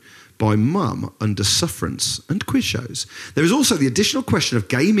do by mum under sufferance, and quiz shows. There is also the additional question of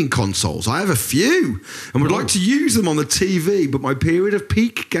gaming consoles. I have a few and would like to use them on the TV, but my period of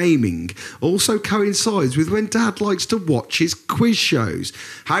peak gaming also coincides with when Dad likes to watch his quiz shows.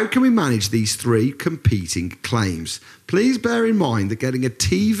 How can we manage these three competing claims? Please bear in mind that getting a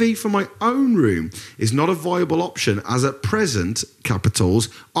TV for my own room is not a viable option, as at present, capitals,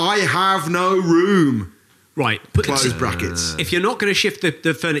 I have no room. Right. Close brackets. If you're not going to shift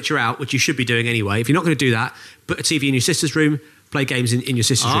the furniture out, which you should be doing anyway, if you're not going to do that, put a TV in your sister's room, play games in your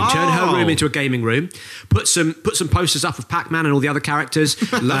sister's room. Turn her room into a gaming room. Put some posters up of Pac-Man and all the other characters.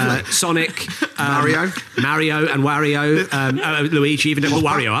 Sonic, Mario and Wario, Luigi. Even put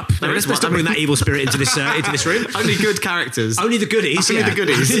Wario up. Let's not bring that evil spirit into this room. Only good characters. Only the goodies. Only the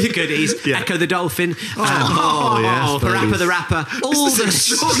goodies. Only the goodies. Yeah. Echo the Dolphin. yes, Parappa the Rapper. All This the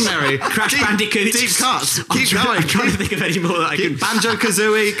is extraordinary. Crash Bandicoot. Deep cuts. Keep I'm going. trying to think of any more that I can.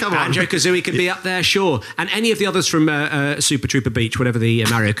 Banjo-Kazooie, come on. Banjo-Kazooie can be up there, sure. And any of the others from Super Trooper Beach, whatever the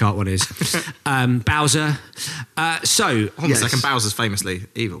Mario Kart one is. Bowser. Hold on a second, Bowser's famously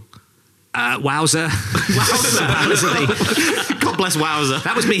evil. Wowzer. Wowzer. God bless Wowzer.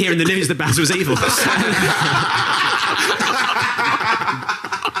 That was me hearing the news that Bowser was evil.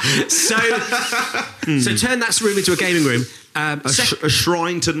 So turn that room into a gaming room. A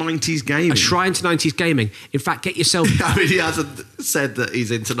shrine to 90s gaming. A shrine to 90s gaming. In fact, get yourself... I mean, he hasn't said that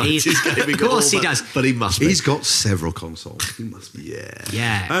he's into 90s gaming. Of course at all, he does. But he must be. He's got several consoles. He must be.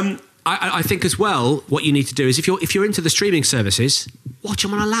 Yeah. I think as well, what you need to do is if you're into the streaming services, watch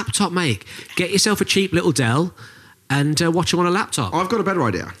them on a laptop, mate. Get yourself a cheap little Dell and watch them on a laptop. I've got a better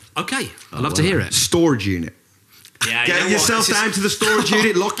idea. Okay, I'd love to hear it. Storage unit. Yeah, Get yourself down to the storage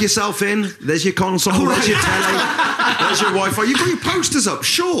unit, lock yourself in. There's your console, there's your telly, there's your Wi-Fi. You've got your posters up,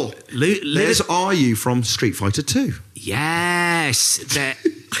 sure. There's Are You from Street Fighter 2. Yes.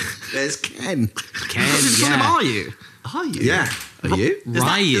 There's Ken. Are you? Are you? Yeah. Are you?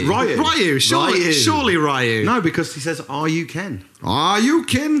 Ryu. Ryu. Surely Ryu. No, because he says, Are you Ken? Are you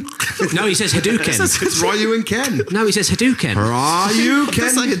Ken? No, he says Hadouken. It's Ryu and Ken. No, he says Hadouken. Are you Ken?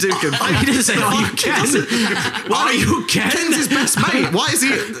 That's like a Hadouken. He doesn't say, are you Ken? Are you Ken? Ken's his best mate. Why is he?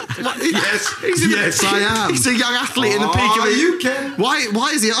 Yes, I am. He's a young athlete in the peak of Are his. you Ken?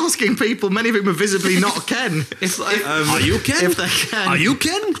 Why is he asking people? Many of them are visibly not Ken. It's like, Are you Ken? if they're Ken. Are you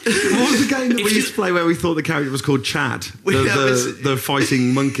Ken? What was the game that we used to play where we thought the character was called Chad? The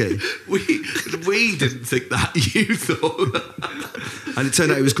fighting monkey. We didn't think that. You thought. And it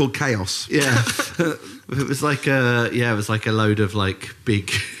turned out it was called Chaos. Yeah, it was like a load of like big.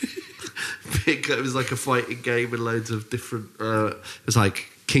 It was like a fighting game with loads of different. It was like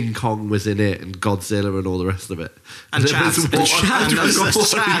King Kong was in it and Godzilla and all the rest of it. And Chad. And Chad.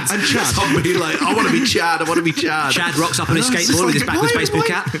 I'll be like, I want to be Chad. I want to be Chad. Chad rocks up on his skateboard with his backwards baseball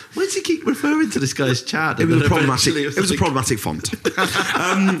cap. Why does he keep referring to this guy as Chad? It was And a then problematic. eventually It was a problematic font.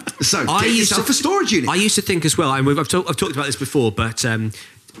 So I get used yourself to- a storage unit. I used to think as well, and I've talked about this before, but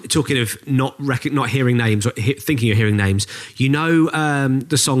talking of not hearing names or thinking you're hearing names, you know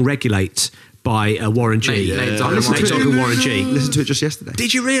the song "Regulate" by Warren G. Nate I Dogg listened to Nate Dogg and Warren G. Listened to it just yesterday.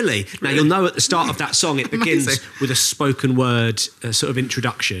 Did you really? Now you'll know at the start of that song it begins with a spoken word sort of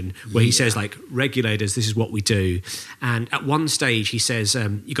introduction where he says like regulators, this is what we do, and at one stage he says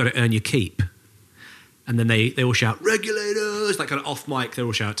you got to earn your keep. And then they all shout, regulators, like kind of off mic, they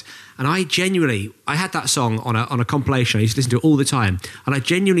all shout. And I had that song on a compilation. I used to listen to it all the time. And I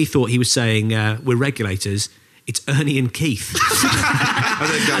genuinely thought he was saying, we're regulators. It's Ernie and Keith. And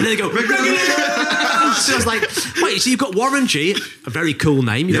then they go, regulators. So I was like, wait, so you've got Warren G, a very cool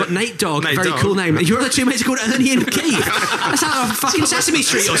name. You've got Nate Dogg, a very cool name. And your other two mates are called Ernie and Keith. That's like a fucking Sesame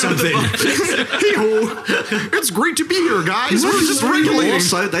Street or something. It's great to be here, guys. We're just regulating.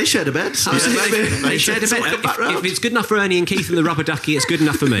 Also, they shared a bed. They shared a bed. If it's good enough for Ernie and Keith and the rubber ducky, it's good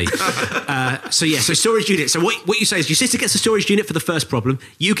enough for me. So storage unit. So what you say is your sister gets a storage unit for the first problem.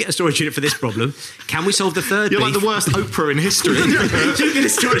 You get a storage unit for this problem. Can we solve the third? You're like the worst Oprah in history. You get a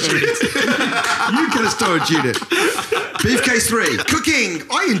storage unit. You get a storage unit. Beef case 3. Cooking.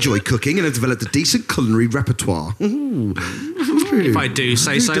 I enjoy cooking and have developed a decent culinary repertoire. If I do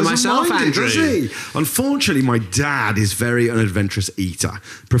say so doesn't myself, mind it, Andrew. does he? Unfortunately, my dad is very unadventurous eater,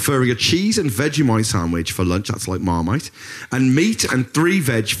 preferring a cheese and Vegemite sandwich for lunch, that's like Marmite, and meat and 3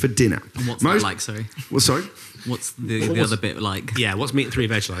 veg for dinner. And what's that like, sorry? Well, sorry? What's the other bit like? Yeah, what's meat and 3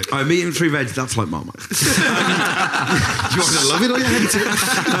 veg like? Oh, meat and 3 veg, that's like Marmite. Do you want to love it or you hate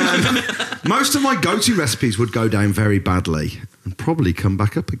it? Most of my go-to recipes would go down very badly and probably come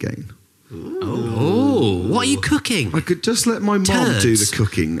back up again. Oh, what are you cooking? I could just let my mom do the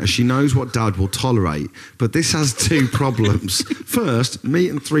cooking as she knows what dad will tolerate, but this has 2 problems. First, meat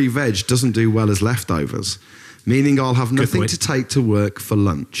and 3 veg doesn't do well as leftovers, meaning I'll have nothing to take to work for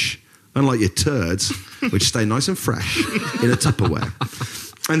lunch. Unlike your turds, which stay nice and fresh in a Tupperware.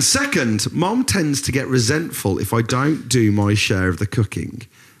 And second, Mom tends to get resentful if I don't do my share of the cooking.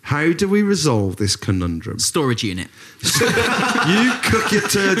 How do we resolve this conundrum? Storage unit. You cook your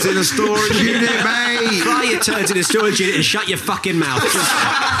turds in a storage unit, mate. Fry your turds in a storage unit and shut your fucking mouth.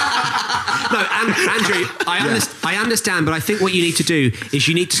 No, Andrew, I understand, but I think what you need to do is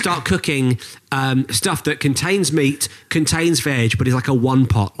you need to start cooking stuff that contains meat, contains veg, but is like a one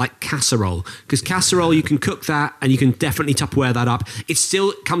pot, like casserole. Because casserole, you can cook that and you can definitely Tupperware that up. It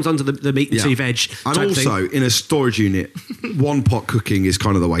still comes under the meat and 2 veg. And type also, thing. in a storage unit, one pot cooking is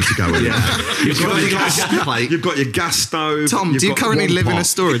kind of the way to go. You've got your gas stove. Tom, do you currently live in a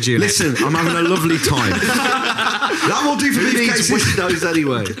storage unit? Listen, I'm having a lovely time. That will do for beef cases. Windows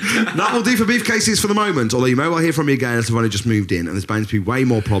anyway. That will do for beef cases for the moment. Although you may well hear from me again as I've only just moved in, and there's bound to be way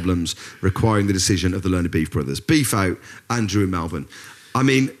more problems requiring the decision of the Learned Beef brothers. Beef out, Andrew and Melvin. I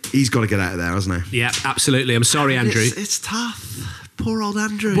mean, he's got to get out of there, hasn't he? Yeah, absolutely. I'm sorry, Andrew. It's tough. Poor old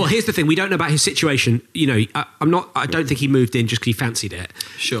Andrew. Well, here's the thing: we don't know about his situation. You know, I don't think he moved in just because he fancied it.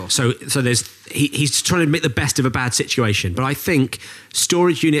 Sure. So he's trying to make the best of a bad situation. But I think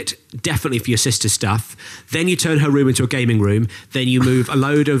storage unit definitely for your sister's stuff. Then you turn her room into a gaming room. Then you move a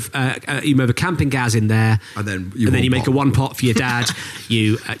load of you move a camping gas in there, and then you make a one pot for your dad.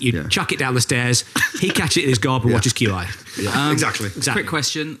 You chuck it down the stairs. He catches it in his gob and watches QI. Yeah, exactly. Quick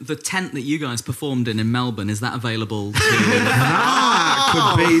question: the tent that you guys performed in Melbourne, is that available?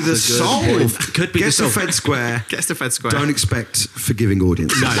 Could be the solve. Could be Gets the to solve. Fed Square. Gets to Fed Square. Don't expect forgiving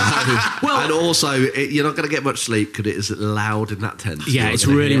audience. No. And also, you're not going to get much sleep because it is loud in that tent. Yeah, it's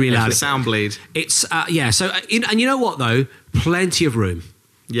really, really loud. Sound bleed. It's So and you know what though? Plenty of room.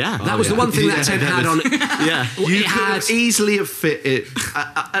 Yeah. That was the one thing that tent had on it. Yeah. You could easily have fit it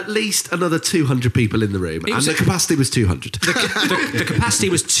at least another 200 people in the room, and the capacity was 200. The capacity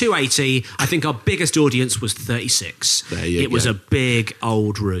was 280. I think our biggest audience was 36. There you It was go. a big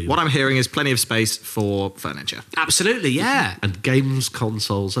old room. What I'm hearing is plenty of space for furniture. Absolutely, yeah. And games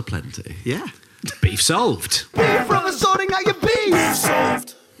consoles are plenty. Yeah. Beef solved. Beef from the sorting out your beef.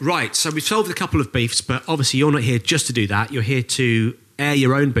 Solved. Right, so we've solved a couple of beefs, but obviously you're not here just to do that. You're here to air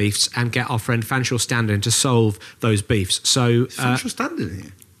your own beefs and get our friend Fanshawe Standen to solve those beefs. So, Fanshawe Standen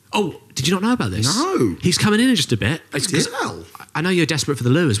here. oh, did you not know about this? No. He's coming in just a bit. Well, I know you're desperate for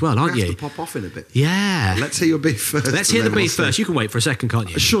the loo as well, aren't have you? to pop off in a bit. Yeah. Let's hear your beef first. Let's hear the and then beef we'll first. see. You can wait for a second, can't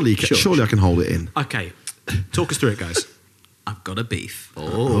you? Surely I can hold it in. Okay. Talk us through it, guys. I've got a beef.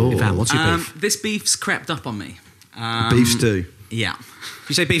 Ivan, what's your beef? This beef's crept up on me. Beef stew. Yeah.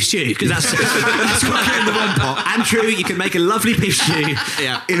 You say beef stew because that's cooking in the one pot. And true, you can make a lovely beef stew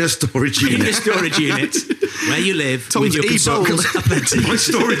Yeah. in a storage unit. in a storage unit where you live with your consoles aplenty. My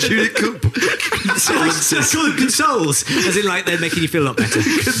storage unit cookbook. Consoles. Call them consoles, as in like they're making you feel a lot better.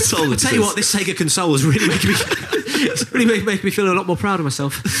 I'll tell you what, this Sega console is really making me feel a lot more proud of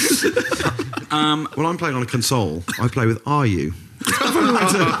myself. When I'm playing on a console, I play with "Are you?" because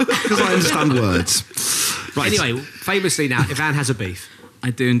I understand words. Right. Anyway, famously now, Ivan has a beef. I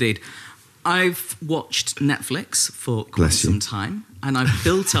do indeed. I've watched Netflix for quite Bless you. some time, and I've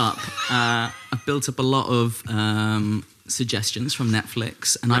built up a lot of suggestions from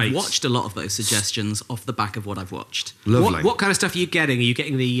Netflix, and Right. I've watched a lot of those suggestions off the back of what I've watched. Lovely. What kind of stuff are you getting? Are you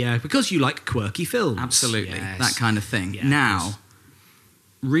getting the because you like quirky films? Absolutely, Yes. that kind of thing. Yes. Now,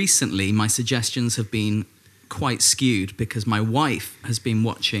 recently, my suggestions have been quite skewed because my wife has been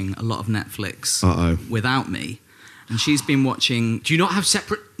watching a lot of Netflix without me, and she's been watching. Do you not have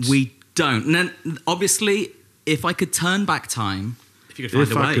separate? We don't. No, obviously, if I could turn back time, If you could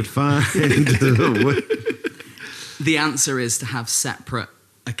find If a way. I could find a way. the answer is to have separate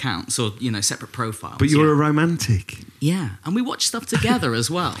accounts or separate profiles. But you're a romantic. Yeah, and we watch stuff together as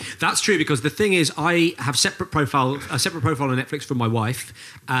well. That's true because the thing is, I have a separate profile on Netflix from my wife,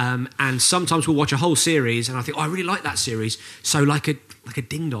 and sometimes we'll watch a whole series, and I think, oh, I really like that series. So like a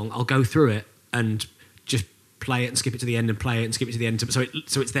ding dong, I'll go through it and just play it and skip it to the end, and play it and skip it to the end,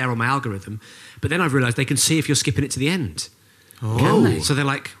 so it's there on my algorithm. But then I've realised they can see if you're skipping it to the end. Can they? So they're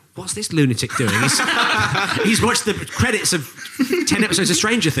like, what's this lunatic doing? He's watched the credits of 10 episodes of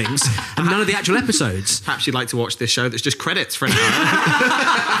Stranger Things and none of the actual episodes. Perhaps you'd like to watch this show that's just credits for an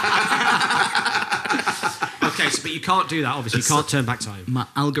hour. Okay, but you can't do that, obviously. You can't turn back time. My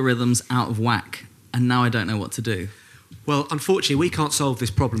algorithm's out of whack, and now I don't know what to do. Well, unfortunately, we can't solve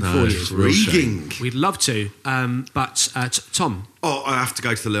this problem for you. Intriguing. We'd love to, but Tom, Oh, I have to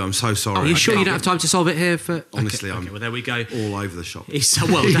go to the loo. I'm so sorry. are you I sure you can't- don't have time to solve it here? Honestly, okay, I'm well, there we go. all over the shop. He's so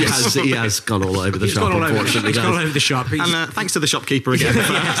well. He has gone all over the He's shop, gone all over. unfortunately. He's gone all over the shop. He's- And thanks to the shopkeeper again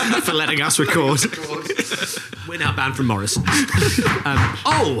for letting us record. We're now banned from Morrison.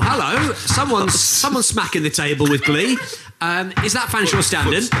 Oh, hello! Someone's smacking the table with glee. Is that Fanshawe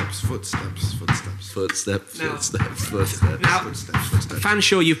Standen? Footsteps. Now,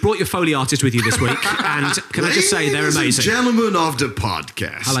 Fanshawe, you've brought your Foley artist with you this week, and can I just say they're Ladies and amazing. gentlemen of the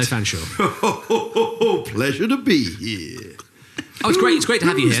podcast. Hello, Fanshawe. Pleasure to be here. Oh, it's great. It's great to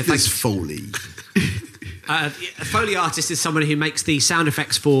have you Who's here. this Foley? A Foley artist is someone who makes the sound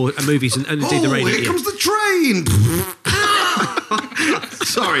effects for movies and indeed the radio. Here comes the train.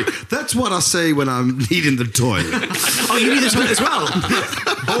 Sorry, that's what I say when I'm needing the toilet. Oh, you need this one as well.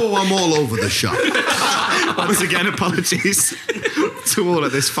 Oh, I'm all over the shop. Once again, apologies to all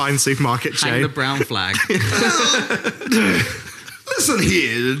at this fine supermarket Hang chain. the brown flag. Listen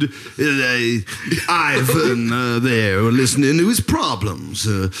here, Ivan there, listening to his problems.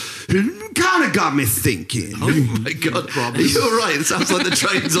 Kind of got me thinking. Oh my God, you're right. It sounds like the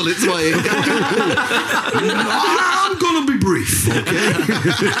train's on its way. I'm going to be brief,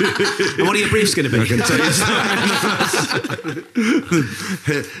 okay? And what are your briefs going to be? I can tell you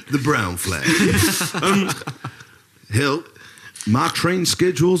the brown flag. Hell, my train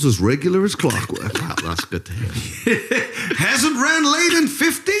schedule's as regular as clockwork. Wow, that's good to hear. Hasn't ran late in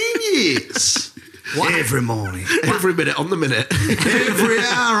 15 years. Every morning. Every minute on the minute. Every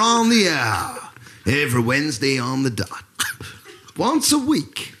hour on the hour. Every Wednesday on the dot. Once a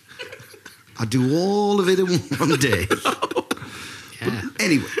week. I do all of it in one day. Yeah.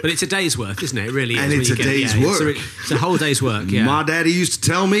 Anyway. But it's a day's worth, isn't it? It really is. And when it's you a day's work. It's a whole day's work, yeah. My daddy used to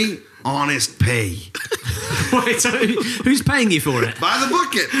tell me, honest pay. Wait, so who's paying you for it? By the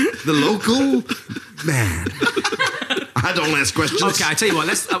bucket. The local man. I I don't ask questions. Okay, I tell you what.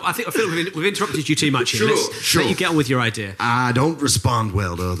 I feel we've interrupted you too much here. Sure, Let's sure. let you get on with your idea. I don't respond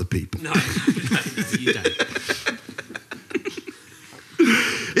well to other people. No, you don't.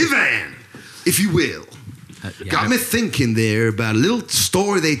 Ivan, if you will. Got me thinking there about a little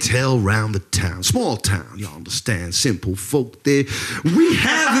story they tell round the town. Small town, you understand. Simple folk there. We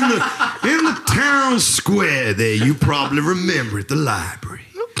have in the town square there, you probably remember it, the library.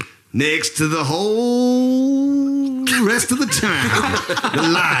 Next to the whole rest of the town, the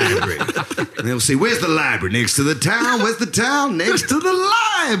library. And they'll say, where's the library? Next to the town. Where's the town? Next to the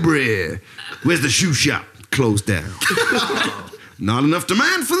library. Where's the shoe shop? Closed down. Not enough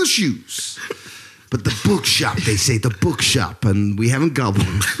demand for the shoes. But the bookshop, they say, the bookshop, and we haven't got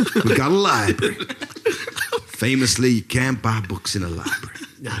one. We've got a library. Famously, you can't buy books in a library.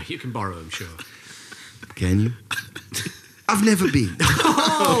 No, you can borrow them, sure. Can you? I've never been.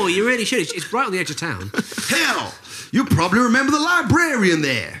 Oh, you really should. It's right on the edge of town. Hell, you probably remember the librarian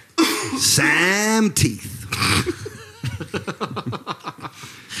there. Sam Teeth.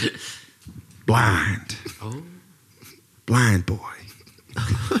 Blind. Oh. Blind boy.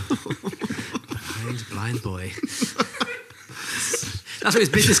 Blind boy. That's what his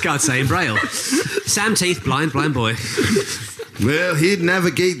business cards say in Braille. Sam Teeth, blind boy. Well, he'd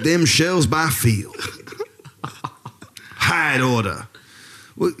navigate them shelves by feel. Hide order.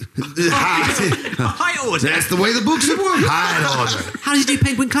 High order. That's the way the books would work. Hide order. How did you do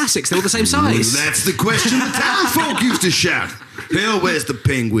Penguin Classics? They're all the same size. That's the question the town folk used to shout. Hell, where's the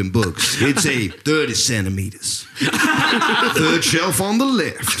Penguin books? It's a 30 centimeters. Third shelf on the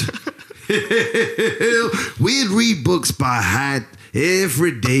left. We'd read books by height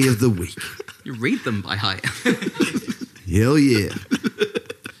every day of the week. You read them by height. Hell yeah.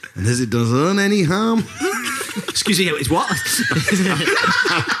 And has it done any harm? Excuse me, it's what?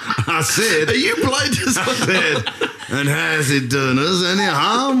 I said. Are you blind as well? I said, and has it done us any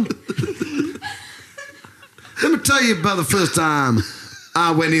harm? Let me tell you about the first time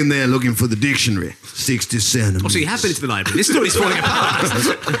I went in there looking for the dictionary. 60 centimeters. Oh, so you have been to the library. This story's falling apart.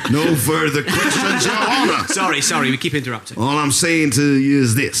 No further questions, Your Honor. Sorry, we keep interrupting. All I'm saying to you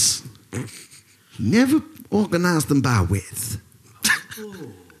is this. He never organized them by width.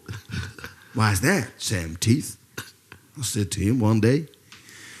 Why is that, Sam Teeth? I said to him one day.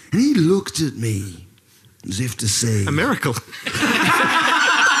 And he looked at me as if to say... A miracle.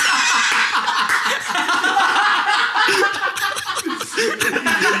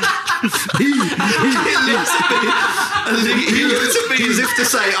 He looked at me as if to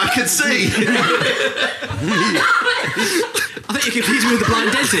say, I can see. I think you're confusing me with the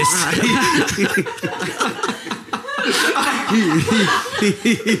blind dentist.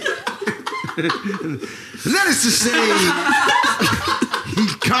 And that is to say, he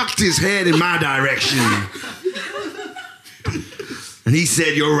cocked his head in my direction. And he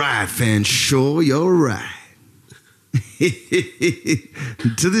said, you're right, Fanshawe, you're right.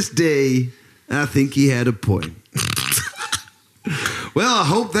 To this day, I think he had a point. Well, I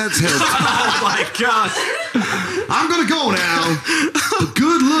hope that's helped. Oh, my God. I'm going to go now. But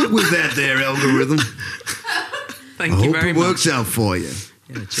good luck with that there algorithm. Thank I you hope very it much. works out for you.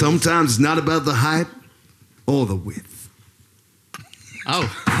 Yeah, Sometimes it's not about the height or the width. Oh,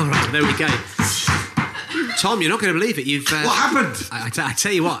 all right, there we go. Tom, you're not going to believe it. You've What happened? I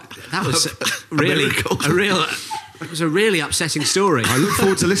tell you what, that was it was a really upsetting story. I look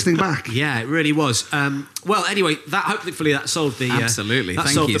forward to listening back. Yeah, it really was. Well, anyway, hopefully that solved the Absolutely. that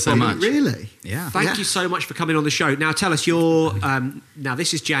Thank solved you the so problem. much. Really? Yeah. Thank you so much for coming on the show. Now, tell us, now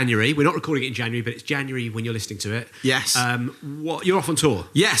this is January. We're not recording it in January, but it's January when you're listening to it. Yes. You're off on tour.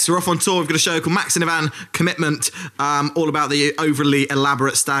 Yes, we're off on tour. We've got a show called Max and Ivan Commitment, all about the overly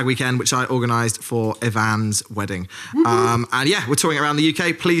elaborate stag weekend, which I organised for Ivan's wedding. And yeah, we're touring around the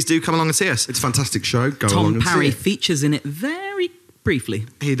UK. Please do come along and see us. It's a fantastic show. Go along Tom and see Parry it. features in it very briefly.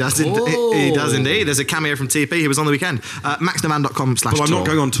 He does, Oh. he does indeed. There's a cameo from TP. He was on the weekend. maxnavan.com/tour. Well, I'm not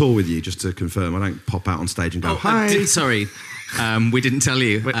going on tour with you, just to confirm. I don't pop out on stage and go, hi. Sorry. We didn't tell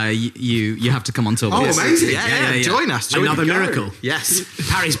you. You have to come on tour. Oh, with us. amazing. Yeah. Join us. Join Another the go. miracle. Yes.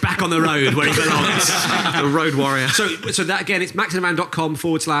 Parry's back on the road where he belongs. The road warrior. So that again, it's maxandman.com/tour.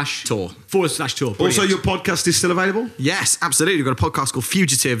 /tour. Also, your podcast is still available? Yes, absolutely. We've got a podcast called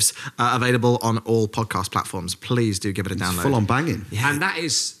Fugitives available on all podcast platforms. Please do give it a download. Full on banging. And that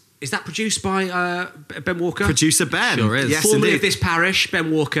is that produced by Ben Walker? Producer Ben. Sure is. Yes, Formerly indeed. of this parish, Ben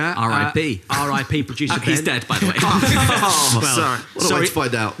Walker. R.I.P. R.I.P. producer Ben. He's dead, by the way. Oh, Well, sorry. What a way to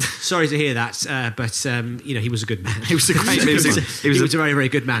find out. Sorry to hear that, but he was a good man. He was a great he was man. a very, very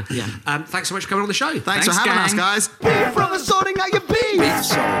good man. Yeah. Thanks so much for coming on the show. Thanks for having us, gang. guys. Beef from the sorting out your beef. Beef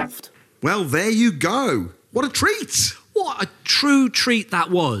solved. Well, there you go. What a treat. What a true treat that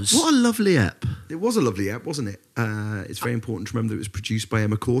was. What a lovely ep. It was a lovely app, wasn't it? It's very important to remember that it was produced by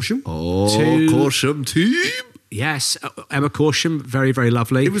Emma Corsham. Corsham team. Yes, Emma Corsham, very, very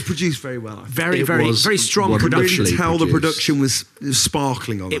lovely. It was produced very well. I think. very, very, was very strong wonderfully production. You could tell the produced. production was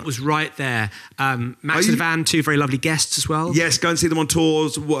sparkling on It that. was right there. Max you- and Van, two very lovely guests as well. Yes, go and see them on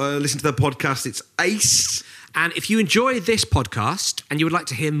tours. Listen to their podcast. It's ace. And if you enjoy this podcast and you would like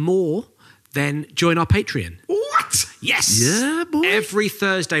to hear more, then join our Patreon. What? Yes. Yeah, boy. Every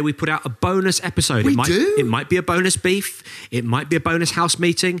Thursday we put out a bonus episode. We it might, do? It might be a bonus beef. It might be a bonus house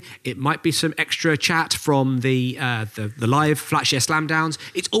meeting. It might be some extra chat from the live Flatshare Slam Downs.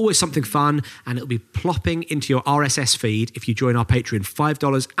 It's always something fun, and it'll be plopping into your RSS feed if you join our Patreon.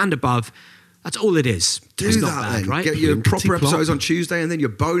 $5 and above. That's all it is. Do it's that not bad, then. right? Get your proper plop. episodes on Tuesday and then your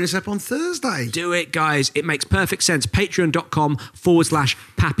bonus ep on Thursday. Do it, guys. It makes perfect sense.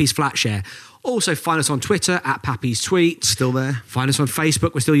 Patreon.com/Pappy's Flatshare. Also, find us on Twitter at Pappy's Tweet. Still there. Find us on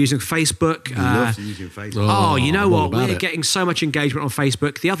Facebook. We're still using Facebook. Love using Facebook. Oh, you know I'm all what? about We're it. getting so much engagement on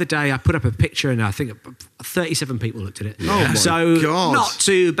Facebook. The other day, I put up a picture and I think 37 people looked at it. Oh my so God. not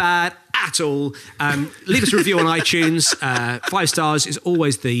too bad at all. Leave us a review on iTunes. 5 stars is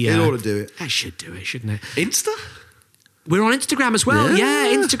always the... It ought to do it. I should do it, shouldn't it? Insta? We're on Instagram as well. Yeah.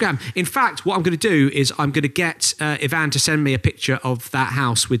 Yeah, Instagram. In fact, what I'm going to do is I'm going to get Ivan to send me a picture of that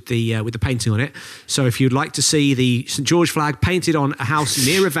house with the painting on it. So if you'd like to see the St George flag painted on a house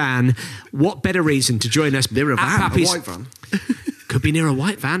near a van, what better reason to join us Near a at van, a Pappy's- A white van. Could be near a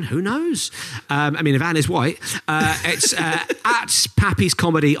white van. Who knows? I mean, a van is white. It's at Pappy's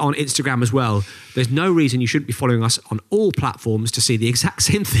Comedy on Instagram as well. There's no reason you shouldn't be following us on all platforms to see the exact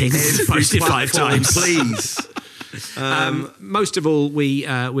same thing posted 5 times. Please. Most of all,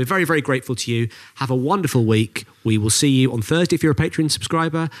 we're very, very grateful to you. Have a wonderful week. We will see you on Thursday if you're a Patreon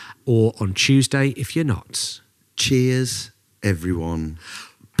subscriber, or on Tuesday if you're not. Cheers, everyone.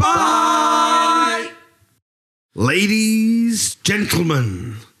 Bye! Ladies,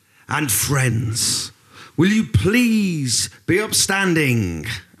 gentlemen, and friends, will you please be upstanding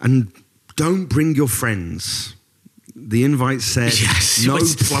and don't bring your friends? The invite said no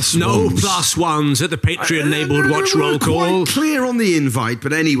plus no ones. plus ones at the Patreon-enabled watch roll call. Quite clear on the invite,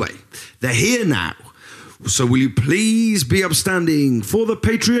 but anyway, they're here now. So will you please be upstanding for the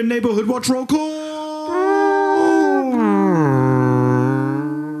Patreon Neighborhood Watch Roll Call?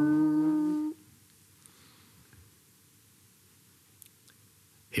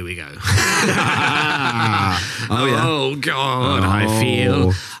 Here we go. Oh, yeah. Oh, God, I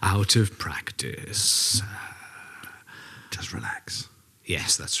feel out of practice. Just relax.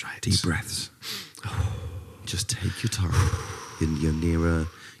 Yes, that's right. Deep breaths. Just take your time.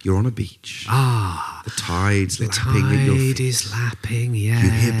 You're on a beach. Ah, The tide's the lapping at your tide feet. is lapping, yes.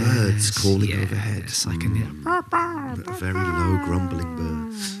 You hear birds calling overhead. Yes, I can hear. Very low grumbling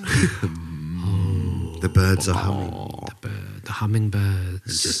birds. The birds are humming. The hummingbirds.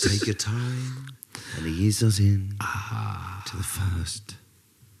 And just take your time and ease us in to the first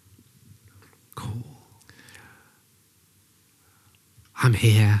call. I'm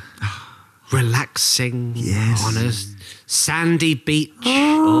here, relaxing Yes. on a sandy beach.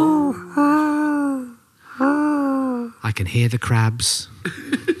 Oh. I can hear the crabs.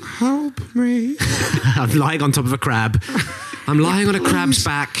 Help me. I'm lying on top of a crab. I'm lying on a crab's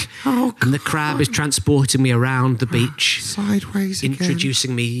back, and the crab is transporting me around the beach, Sideways again.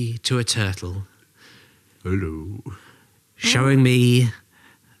 introducing me to a turtle, Hello. showing me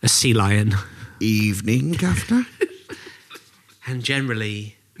a sea lion, Evening, Governor. and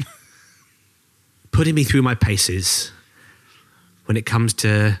generally putting me through my paces when it comes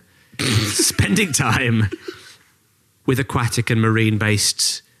to spending time with aquatic and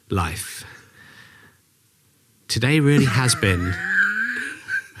marine-based life. Today really has been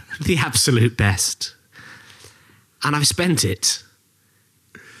the absolute best. And I've spent it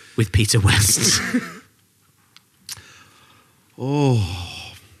with Peter West.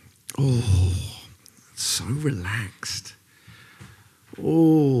 So relaxed.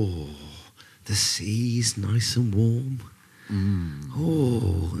 Oh, the sea's nice and warm.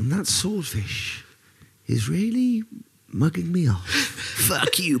 Oh, and that swordfish is really mugging me off.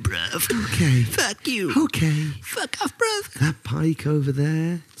 Fuck you, bruv. Okay. Fuck you. Okay. Fuck off, bruv. That pike over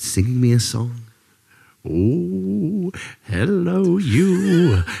there singing me a song. Oh, hello,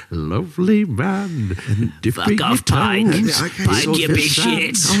 you lovely man. Fuck off, pike. Pike, you big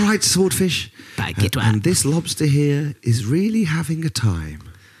shit. All right, swordfish. Pike, you twat. And this lobster here is really having a time.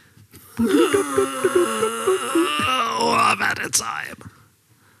 Oh, I've had a time.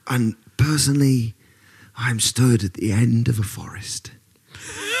 And personally, I'm stood at the end of a forest.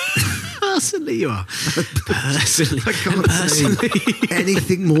 Personally, you are. Personally. I can't say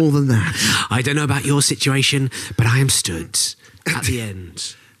anything more than that. I don't know about your situation, but I am stood at the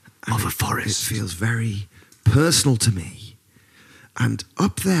end of a It forest. feels very personal to me. And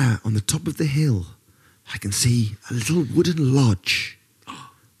up there on the top of the hill, I can see a little wooden lodge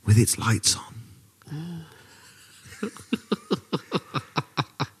with its lights on.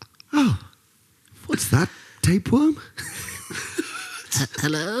 Oh, what's that? Tapeworm?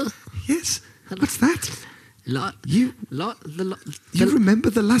 Hello? Yes. What's that? You remember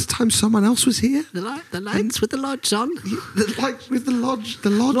the last time someone else was here? the lights with the lodge on. The light with the lodge. The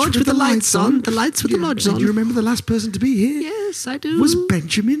Lodge with the lights on. The lights with the lodge and on. you remember the last person to be here? Yes, I do. Was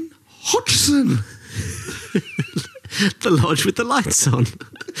Benjamin Hodgson. The lodge with the lights on.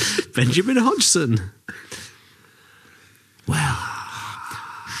 Benjamin Hodgson. Well,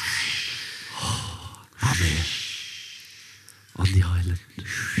 I'm here on the island.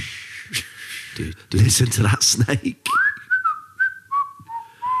 Listen to that snake.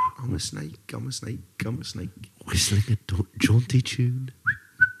 I'm a snake, I'm a snake, I'm a snake. Whistling a jaunty tune.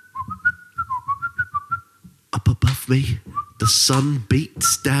 Up above me, the sun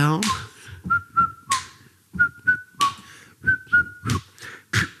beats down.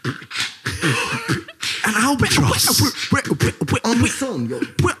 An albatross. On the sun, yo.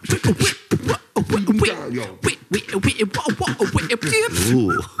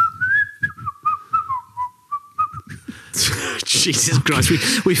 Ooh. Jesus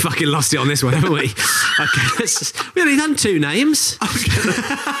Christ, we fucking lost it on this one, haven't we? Okay, we only done 2 names.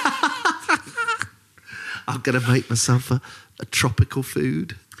 I'm going to make myself a tropical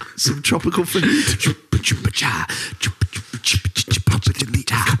food. Some tropical food.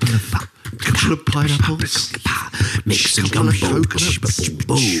 Couple of pineapples. Mix some Couple of gumbo. coconuts.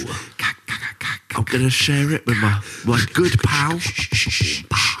 I'm going to share it with my good pal.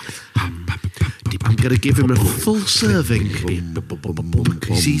 I'm going to give him a full serving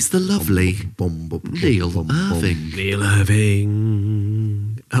because he's the lovely Neil Irving. Neil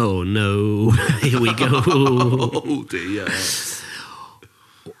Irving. Oh no, here we go. Oh dear.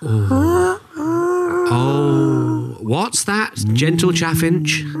 Oh, what's that? Gentle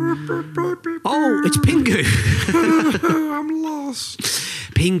chaffinch. Oh, it's Pingu. I'm lost.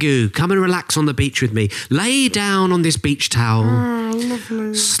 Pingu, come and relax on the beach with me. Lay down on this beach towel.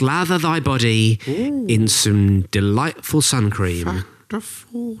 Lovely. Slather thy body in some delightful sun cream. Factor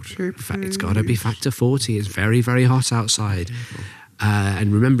 40. In fact, it's got to be factor 40. It's very, very hot outside.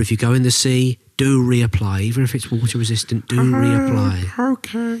 And remember, if you go in the sea, do reapply. Even if it's water resistant, do reapply.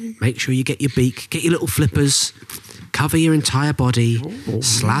 Okay. Make sure you get your beak, get your little flippers, cover your entire body,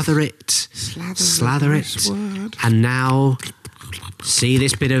 slather it, slather it. Nice word. And now, see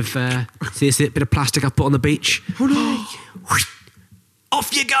this bit of plastic I put on the beach? Oh no.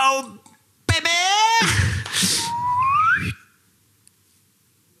 Off you go, baby!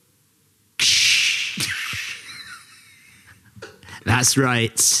 That's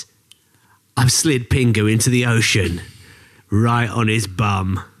right. I've slid Pingu into the ocean, right on his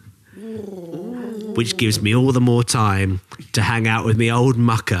bum, which gives me all the more time to hang out with me old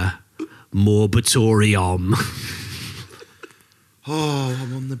mucker, Morbatorium. Oh,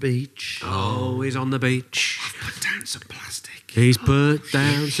 I'm on the beach. Oh, he's on the beach. Put down some plastic. He's put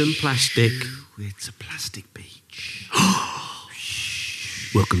down some plastic. It's a plastic beach.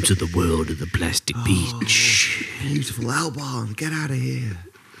 Welcome to the world of the plastic beach. Beautiful Alban, get out of here.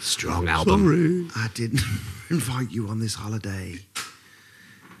 Strong album. I didn't invite you on this holiday.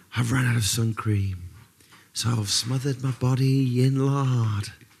 I've run out of sun cream, so I've smothered my body in lard.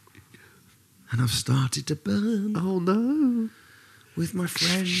 And I've started to burn. Oh no. With my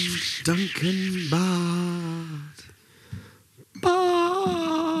friend Duncan Bard.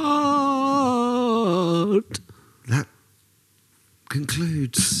 Bard. That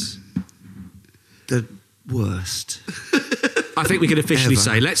concludes the worst. I think we can officially Ever.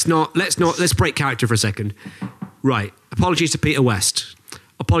 say let's break character for a second. Right. Apologies to Peter West.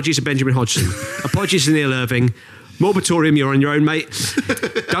 Apologies to Benjamin Hodgson. Apologies to Neil Irving. Morbatorium, you're on your own, mate.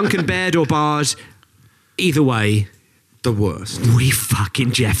 Duncan Baird or Bard. Either way, The worst. we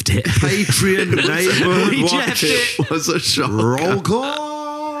fucking jeffed it. Patreon neighbourhood We watch jeffed it. It was a shock. Roll call.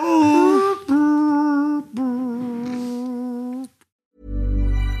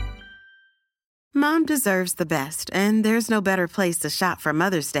 Mom Mom deserves the best, and there's no better place to shop for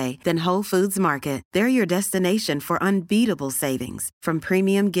Mother's Day than Whole Foods Market. They're your destination for unbeatable savings, from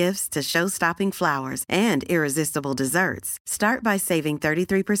premium gifts to show-stopping flowers and irresistible desserts. Start by saving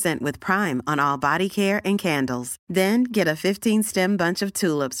 33% with Prime on all body care and candles. Then get a 15-stem bunch of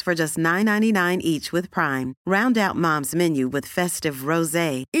tulips for just $9.99 each with Prime. Round out Mom's menu with festive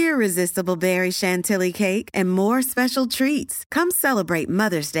rosé, irresistible berry chantilly cake, and more special treats. Come celebrate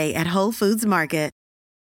Mother's Day at Whole Foods Market.